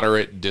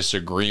moderate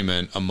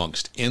disagreement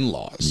amongst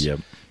in-laws.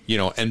 Yep.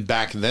 And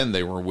back then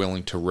they were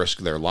willing to risk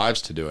their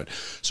lives to do it.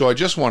 So I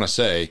just want to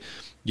say,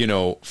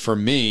 for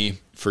me,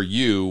 for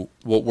you,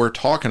 what we're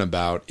talking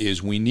about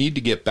is we need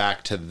to get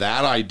back to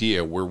that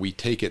idea where we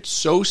take it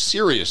so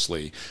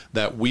seriously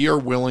that we are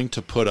willing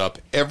to put up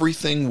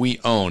everything we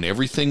own,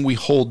 everything we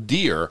hold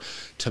dear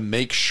to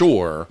make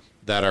sure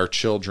that our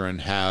children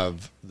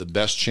have the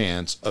best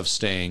chance of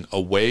staying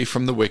away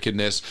from the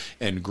wickedness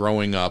and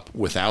growing up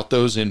without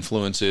those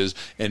influences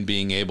and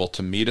being able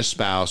to meet a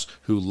spouse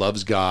who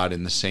loves God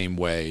in the same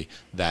way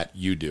that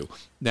you do.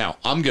 Now,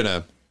 I'm going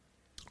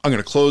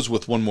to close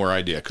with one more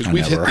idea because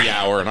we've hit the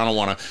hour and I don't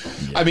want to.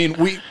 Yeah. I mean,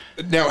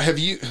 have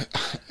you?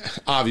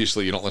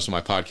 Obviously, you don't listen to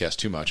my podcast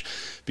too much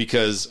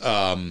because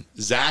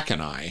Zach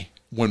and I,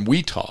 when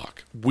we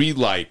talk, we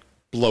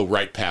blow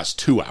right past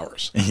 2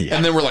 hours,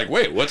 and then we're like,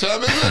 "Wait, what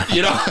time is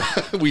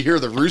it?" We hear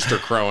the rooster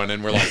crowing,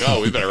 and we're like,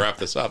 "Oh, we better wrap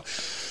this up."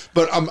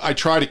 But I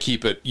try to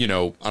keep it.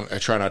 I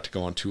try not to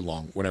go on too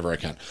long whenever I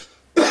can.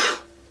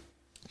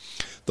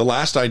 The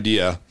last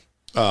idea.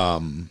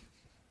 The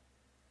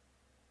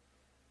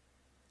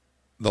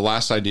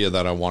last idea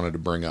that I wanted to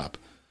bring up.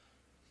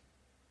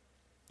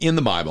 In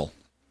the Bible,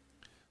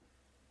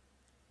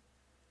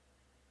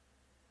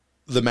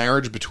 the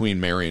marriage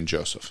between Mary and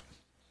Joseph,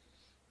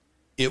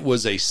 it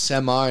was a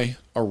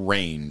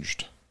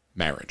semi-arranged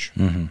marriage.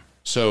 Mm-hmm.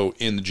 So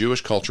in the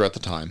Jewish culture at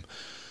the time,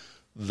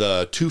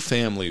 the two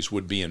families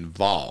would be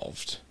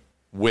involved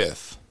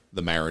with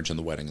the marriage and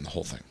the wedding and the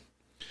whole thing.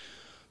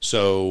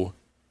 So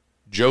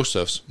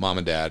Joseph's mom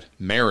and dad,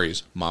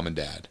 Mary's mom and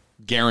dad,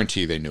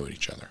 guarantee they knew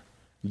each other.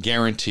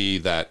 Guarantee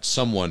that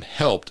someone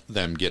helped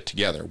them get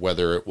together,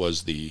 whether it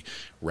was the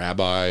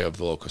rabbi of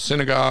the local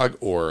synagogue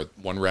or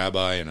one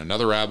rabbi and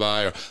another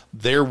rabbi.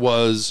 There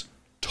was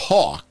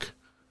talk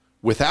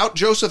without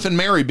Joseph and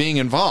Mary being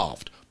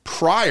involved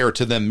prior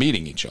to them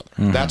meeting each other.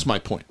 Mm-hmm. That's my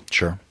point.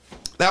 Sure.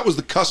 That was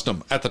the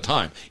custom at the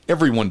time.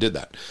 Everyone did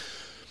that.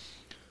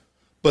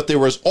 But there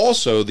was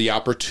also the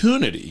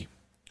opportunity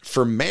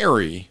for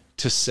Mary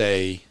to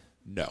say,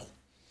 no,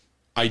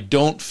 I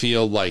don't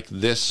feel like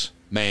this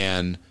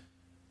man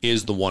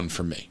is the one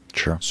for me.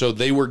 Sure. So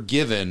they were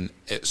given,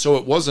 so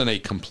it wasn't a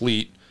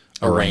complete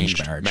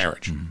arranged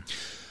marriage. Mm-hmm.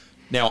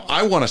 Now,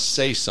 I want to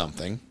say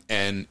something,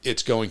 and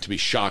it's going to be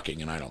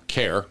shocking, and I don't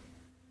care.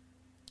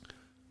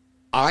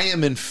 I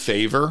am in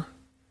favor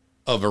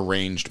of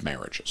arranged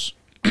marriages.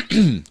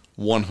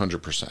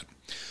 100%.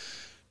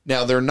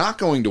 Now, they're not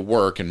going to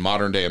work in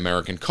modern-day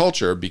American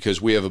culture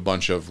because we have a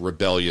bunch of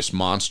rebellious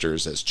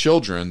monsters as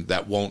children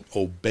that won't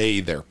obey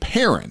their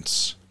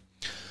parents.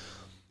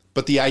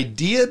 But the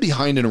idea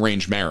behind an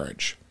arranged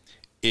marriage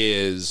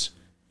is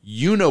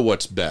you know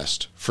what's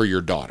best for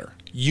your daughter.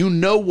 You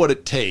know what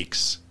it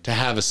takes to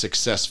have a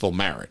successful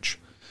marriage.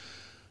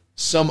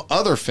 Some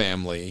other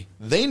family,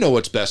 they know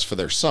what's best for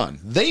their son.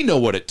 They know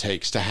what it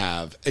takes to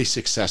have a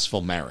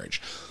successful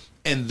marriage.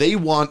 And they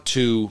want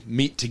to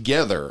meet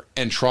together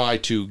and try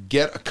to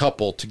get a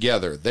couple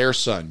together, their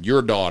son,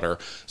 your daughter,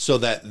 so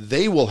that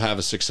they will have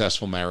a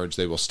successful marriage.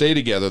 They will stay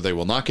together. They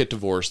will not get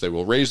divorced. They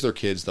will raise their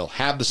kids. They'll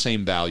have the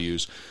same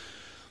values.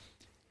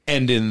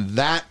 And in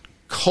that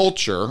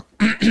culture,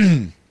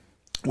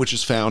 which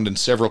is found in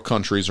several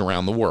countries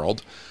around the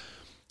world,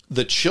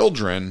 the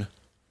children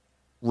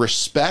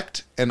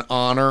respect and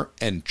honor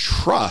and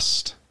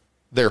trust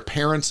their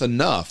parents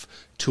enough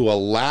to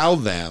allow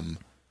them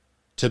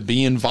to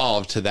be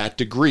involved to that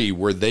degree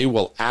where they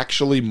will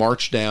actually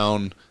march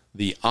down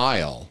the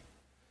aisle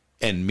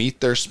and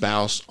meet their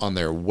spouse on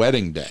their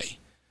wedding day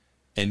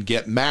and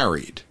get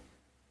married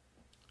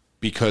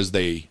because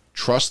they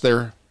trust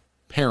their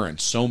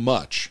parents so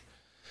much.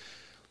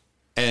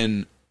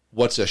 And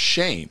what's a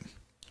shame,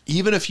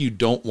 even if you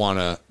don't want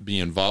to be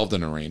involved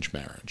in arranged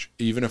marriage,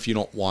 even if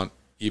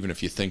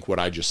you think what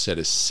I just said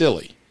is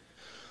silly,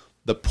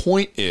 the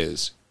point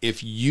is,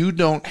 if you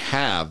don't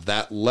have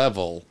that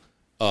level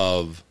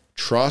of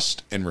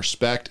trust and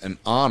respect and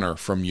honor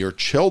from your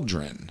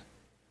children,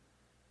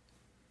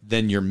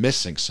 then you're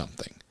missing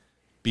something,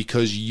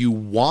 because you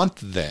want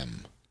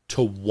them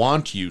to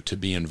want you to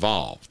be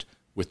involved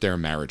with their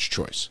marriage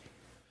choice.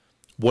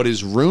 What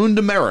has ruined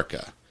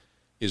America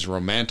is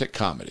romantic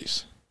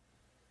comedies,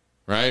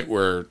 right?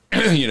 Where,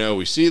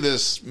 we see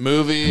this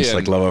movie. It's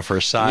like Love at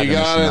First Sight. You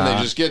got it, and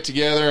they just get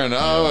together and,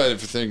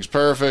 everything's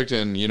perfect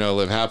and,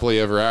 live happily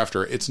ever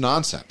after. It's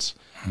nonsense.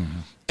 Mm-hmm.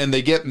 And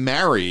they get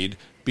married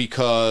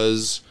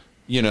because,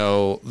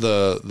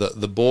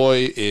 the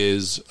boy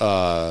is,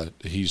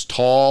 he's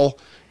tall,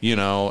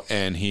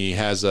 and he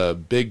has a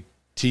big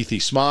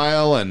teethy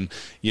smile, and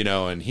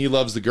he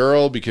loves the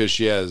girl because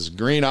she has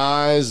green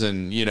eyes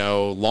and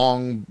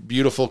long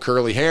beautiful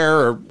curly hair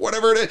or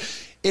whatever it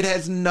is. It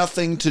has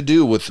nothing to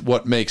do with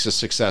what makes a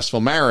successful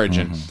marriage.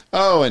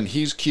 Mm-hmm. And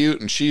he's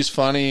cute and she's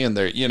funny, and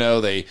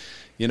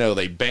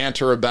they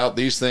banter about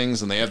these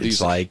things, and they have it's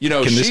these like,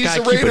 can this she's guy a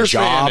keep Raiders a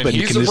job fan and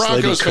he's a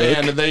Broncos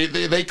fan, and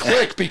they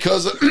click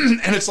because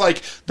and it's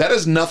like that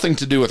has nothing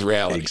to do with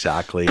reality.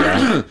 Exactly.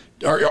 Yeah.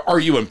 Are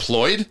you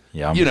employed?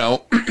 Yeah.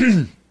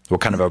 What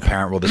kind of a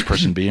parent will this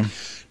person be?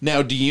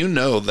 Now, do you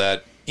know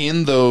that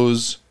in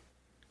those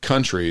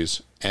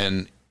countries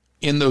and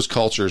in those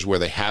cultures where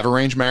they have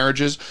arranged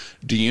marriages,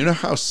 do you know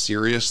how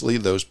seriously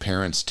those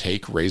parents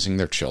take raising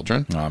their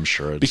children? No, I'm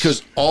sure.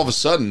 Because all of a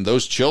sudden,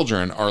 those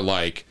children are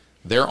like,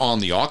 they're on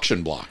the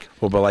auction block.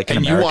 Well, but like in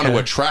and America, you want to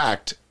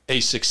attract a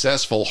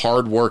successful,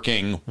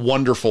 hardworking,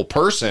 wonderful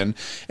person,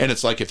 and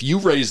it's like, if you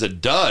raise a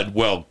dud,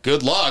 well,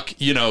 good luck.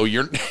 You're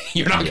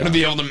not going to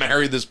be able to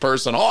marry this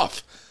person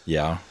off.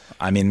 Yeah.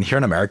 I mean, here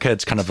in America,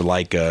 it's kind of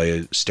like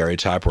a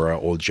stereotype or an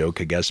old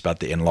joke, I guess, about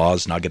the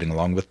in-laws not getting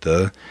along with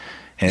the...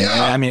 And,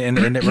 yeah. I mean,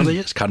 and it really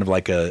is kind of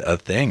like a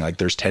thing. Like,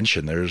 there's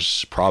tension,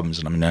 there's problems.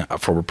 And I mean,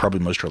 for probably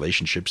most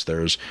relationships,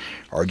 there's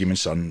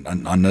arguments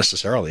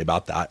unnecessarily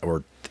about that,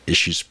 or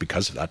issues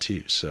because of that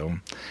too. So,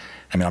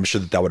 I mean, I'm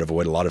sure that would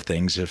avoid a lot of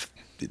things if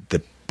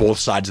both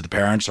sides of the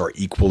parents are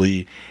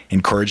equally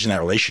encouraging that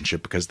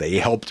relationship because they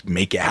helped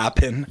make it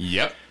happen.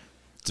 Yep.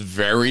 It's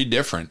very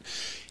different.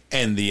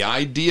 And the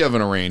idea of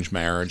an arranged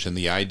marriage and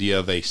the idea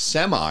of a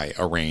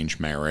semi-arranged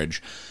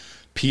marriage,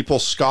 people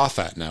scoff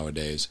at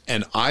nowadays.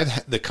 And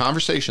the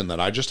conversation that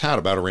I just had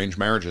about arranged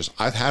marriages,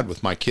 I've had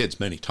with my kids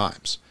many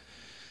times.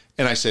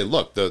 And I say,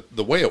 look,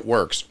 the way it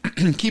works,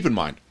 keep in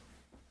mind,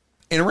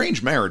 an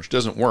arranged marriage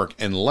doesn't work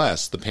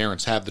unless the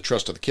parents have the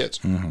trust of the kids.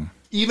 Mm-hmm.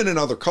 Even in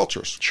other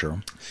cultures.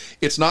 Sure.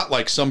 It's not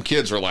like some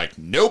kids are like,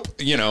 nope,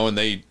 and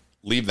they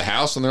leave the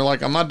house and they're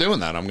like, I'm not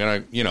doing that. I'm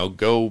going to,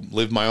 go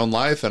live my own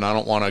life, and I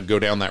don't want to go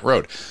down that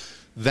road.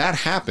 That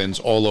happens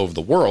all over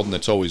the world, and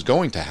it's always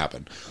going to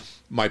happen.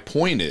 My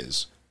point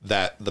is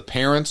that the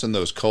parents in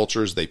those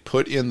cultures, they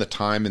put in the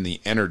time and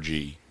the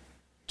energy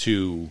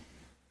to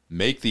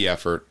make the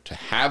effort to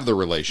have the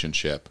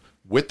relationship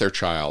with their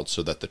child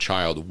so that the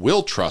child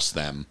will trust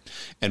them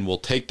and will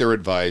take their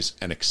advice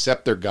and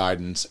accept their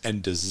guidance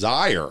and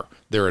desire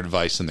their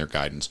advice and their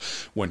guidance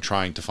when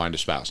trying to find a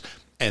spouse.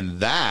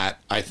 And that,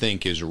 I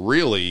think, is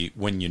really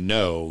when you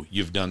know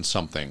you've done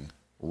something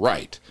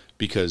right,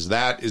 because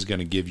that is going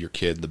to give your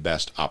kid the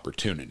best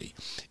opportunity.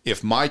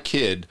 If my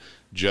kid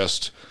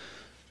just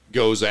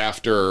goes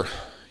after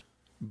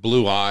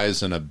blue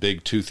eyes and a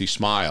big toothy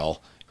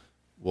smile,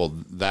 well,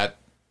 that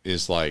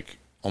is like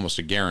almost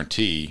a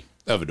guarantee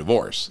of a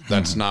divorce.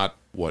 That's not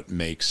what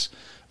makes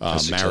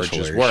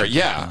marriages work.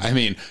 Yeah, I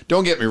mean,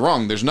 don't get me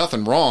wrong. There's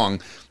nothing wrong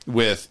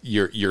with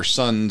your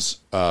son's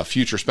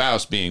future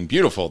spouse being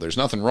beautiful. There's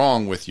nothing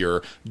wrong with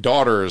your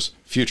daughter's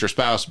future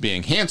spouse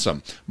being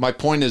handsome. My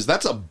point is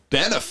that's a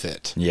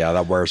benefit. Yeah,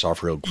 that wears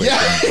off real quick.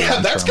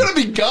 Yeah, that's going to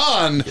be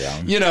gone,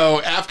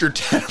 after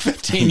 10 or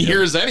 15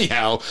 years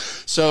anyhow.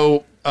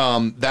 So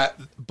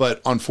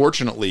but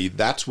unfortunately,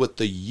 that's what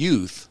the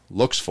youth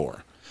looks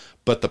for.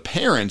 But the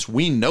parents,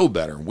 we know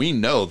better. We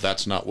know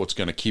that's not what's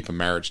going to keep a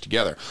marriage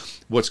together.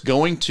 What's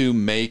going to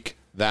make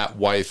that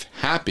wife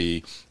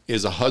happy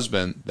is a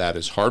husband that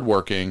is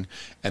hardworking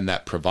and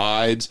that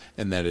provides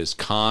and that is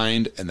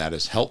kind and that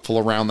is helpful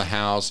around the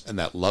house and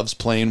that loves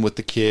playing with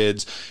the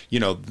kids.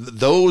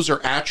 Those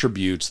are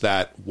attributes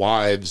that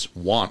wives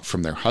want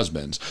from their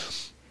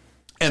husbands.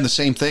 And the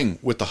same thing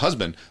with the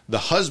husband. The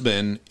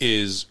husband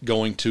is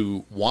going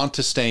to want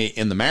to stay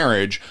in the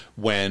marriage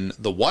when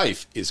the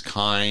wife is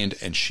kind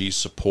and she's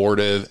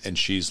supportive and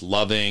she's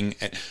loving.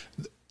 And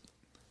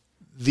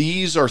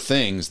these are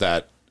things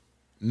that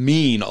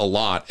mean a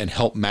lot and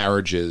help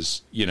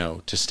marriages,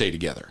 to stay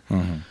together.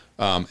 And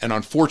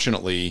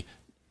unfortunately,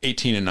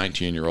 18 and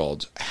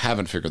 19-year-olds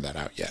haven't figured that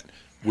out yet,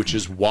 which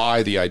is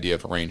why the idea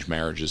of arranged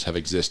marriages have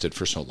existed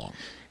for so long.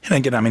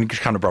 And again, you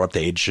kind of brought up the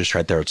age just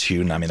right there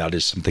too. And that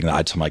is something that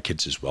I tell my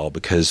kids as well,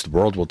 because the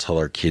world will tell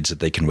our kids that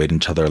they can wait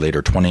until their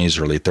later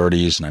 20s, early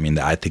 30s. And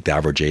I think the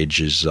average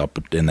age is up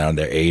in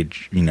their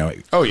age,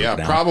 Oh yeah,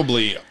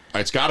 probably.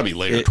 It's got to be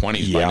later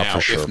 20s by now,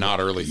 sure. If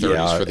not early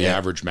 30s for the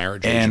average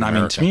marriage age.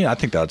 And to me, I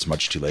think that's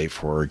much too late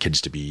for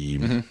kids to be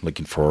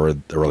looking for a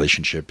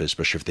relationship,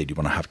 especially if they do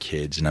want to have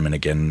kids. And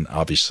again,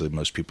 obviously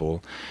most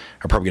people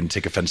are probably going to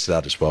take offense to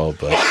that as well.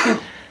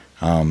 But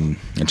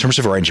in terms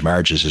of arranged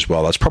marriages as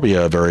well, that's probably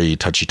a very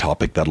touchy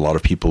topic that a lot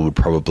of people would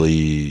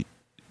probably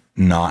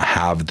not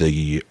have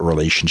the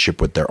relationship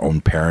with their own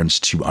parents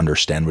to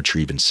understand what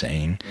you're even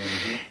saying.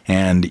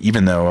 And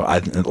even though,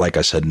 like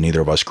I said,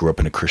 neither of us grew up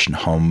in a Christian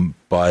home,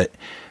 but,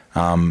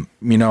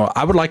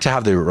 I would like to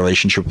have the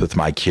relationship with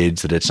my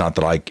kids that it's not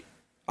that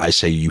I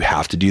say you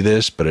have to do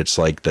this, but it's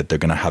like that they're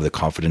going to have the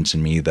confidence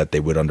in me that they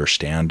would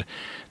understand,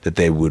 that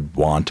they would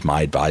want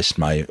my advice,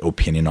 my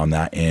opinion on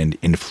that, and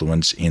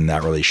influence in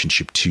that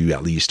relationship to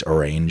at least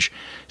arrange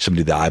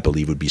somebody that I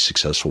believe would be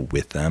successful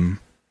with them.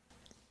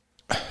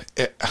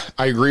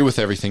 I agree with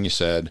everything you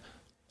said.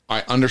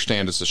 I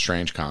understand it's a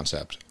strange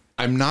concept.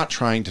 I'm not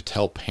trying to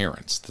tell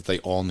parents that they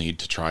all need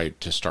to try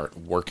to start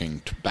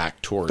working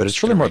back towards. But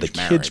it's really more the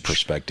marriage. kid's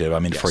perspective.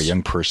 For a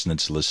young person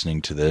that's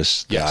listening to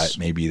this, that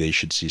maybe they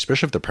should see,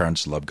 especially if their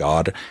parents love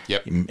God.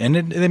 Yep. And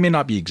they may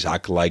not be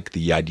exactly like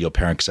the ideal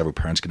parent, because every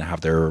parent's going to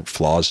have their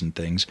flaws and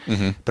things.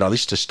 But at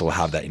least to still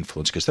have that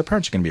influence, because their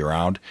parents are going to be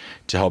around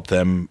to help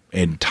them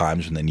in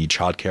times when they need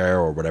childcare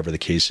or whatever the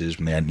case is,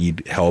 when they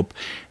need help.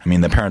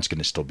 The parent's going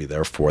to still be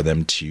there for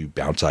them to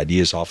bounce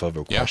ideas off of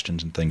or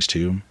questions and things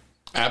too.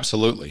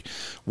 Absolutely.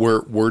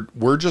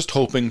 We're just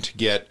hoping to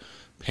get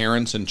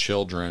parents and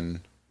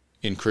children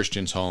in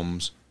Christians'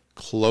 homes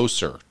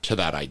closer to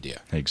that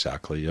idea.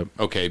 Exactly. Yep.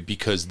 Okay,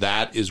 because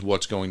that is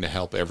what's going to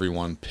help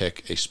everyone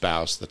pick a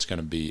spouse that's going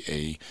to be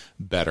a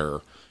better,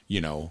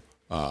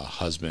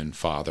 husband,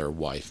 father,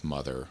 wife,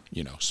 mother,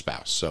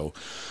 spouse. So,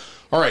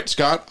 all right,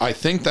 Scott, I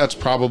think that's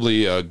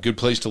probably a good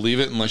place to leave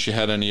it, unless you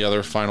had any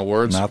other final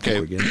words. Okay.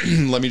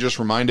 Let me just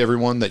remind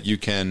everyone that you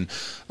can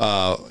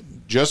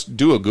just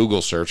do a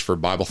Google search for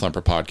Bible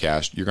Thumper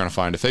Podcast. You're going to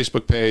find a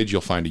Facebook page.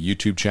 You'll find a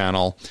YouTube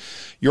channel.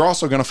 You're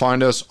also going to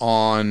find us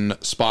on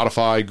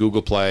Spotify,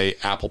 Google Play,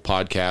 Apple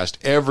Podcast,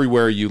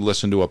 everywhere you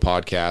listen to a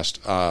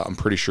podcast. I'm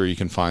pretty sure you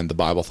can find the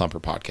Bible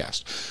Thumper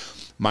Podcast.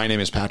 My name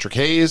is Patrick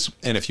Hayes,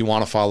 and if you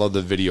want to follow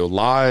the video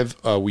live,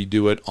 we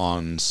do it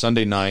on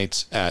Sunday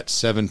nights at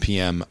 7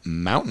 p.m.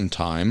 Mountain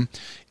Time,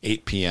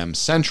 8 p.m.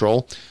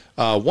 Central.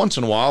 Once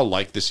in a while,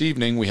 like this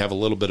evening, we have a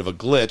little bit of a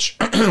glitch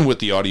with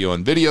the audio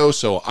and video,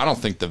 so I don't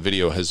think the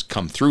video has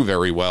come through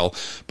very well,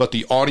 but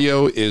the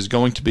audio is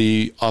going to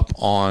be up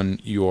on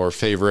your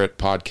favorite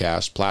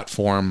podcast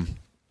platform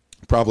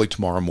probably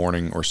tomorrow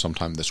morning or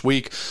sometime this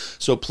week.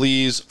 So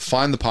please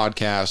find the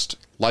podcast,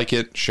 like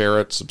it, share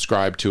it,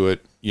 subscribe to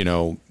it,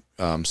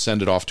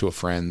 send it off to a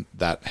friend.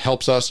 That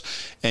helps us.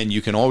 And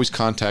you can always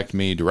contact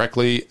me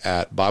directly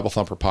at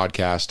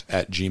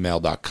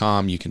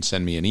BibleThumperPodcast@gmail.com. You can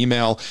send me an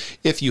email.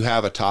 If you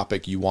have a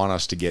topic you want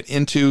us to get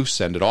into,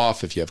 send it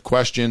off. If you have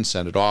questions,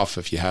 send it off.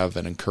 If you have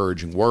an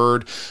encouraging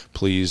word,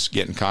 please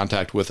get in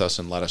contact with us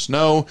and let us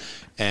know.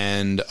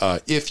 And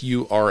if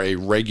you are a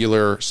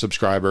regular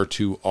subscriber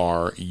to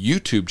our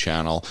YouTube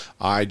channel,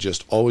 I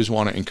just always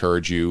want to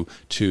encourage you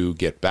to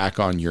get back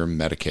on your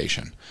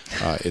medication.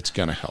 It's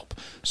going to help.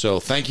 So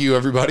thank you,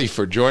 everybody,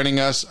 for joining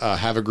us.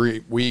 Have a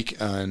great week,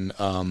 and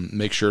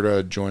make sure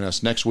to join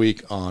us next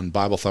week on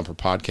Bible Thumper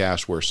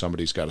Podcast, where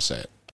somebody's got to say it.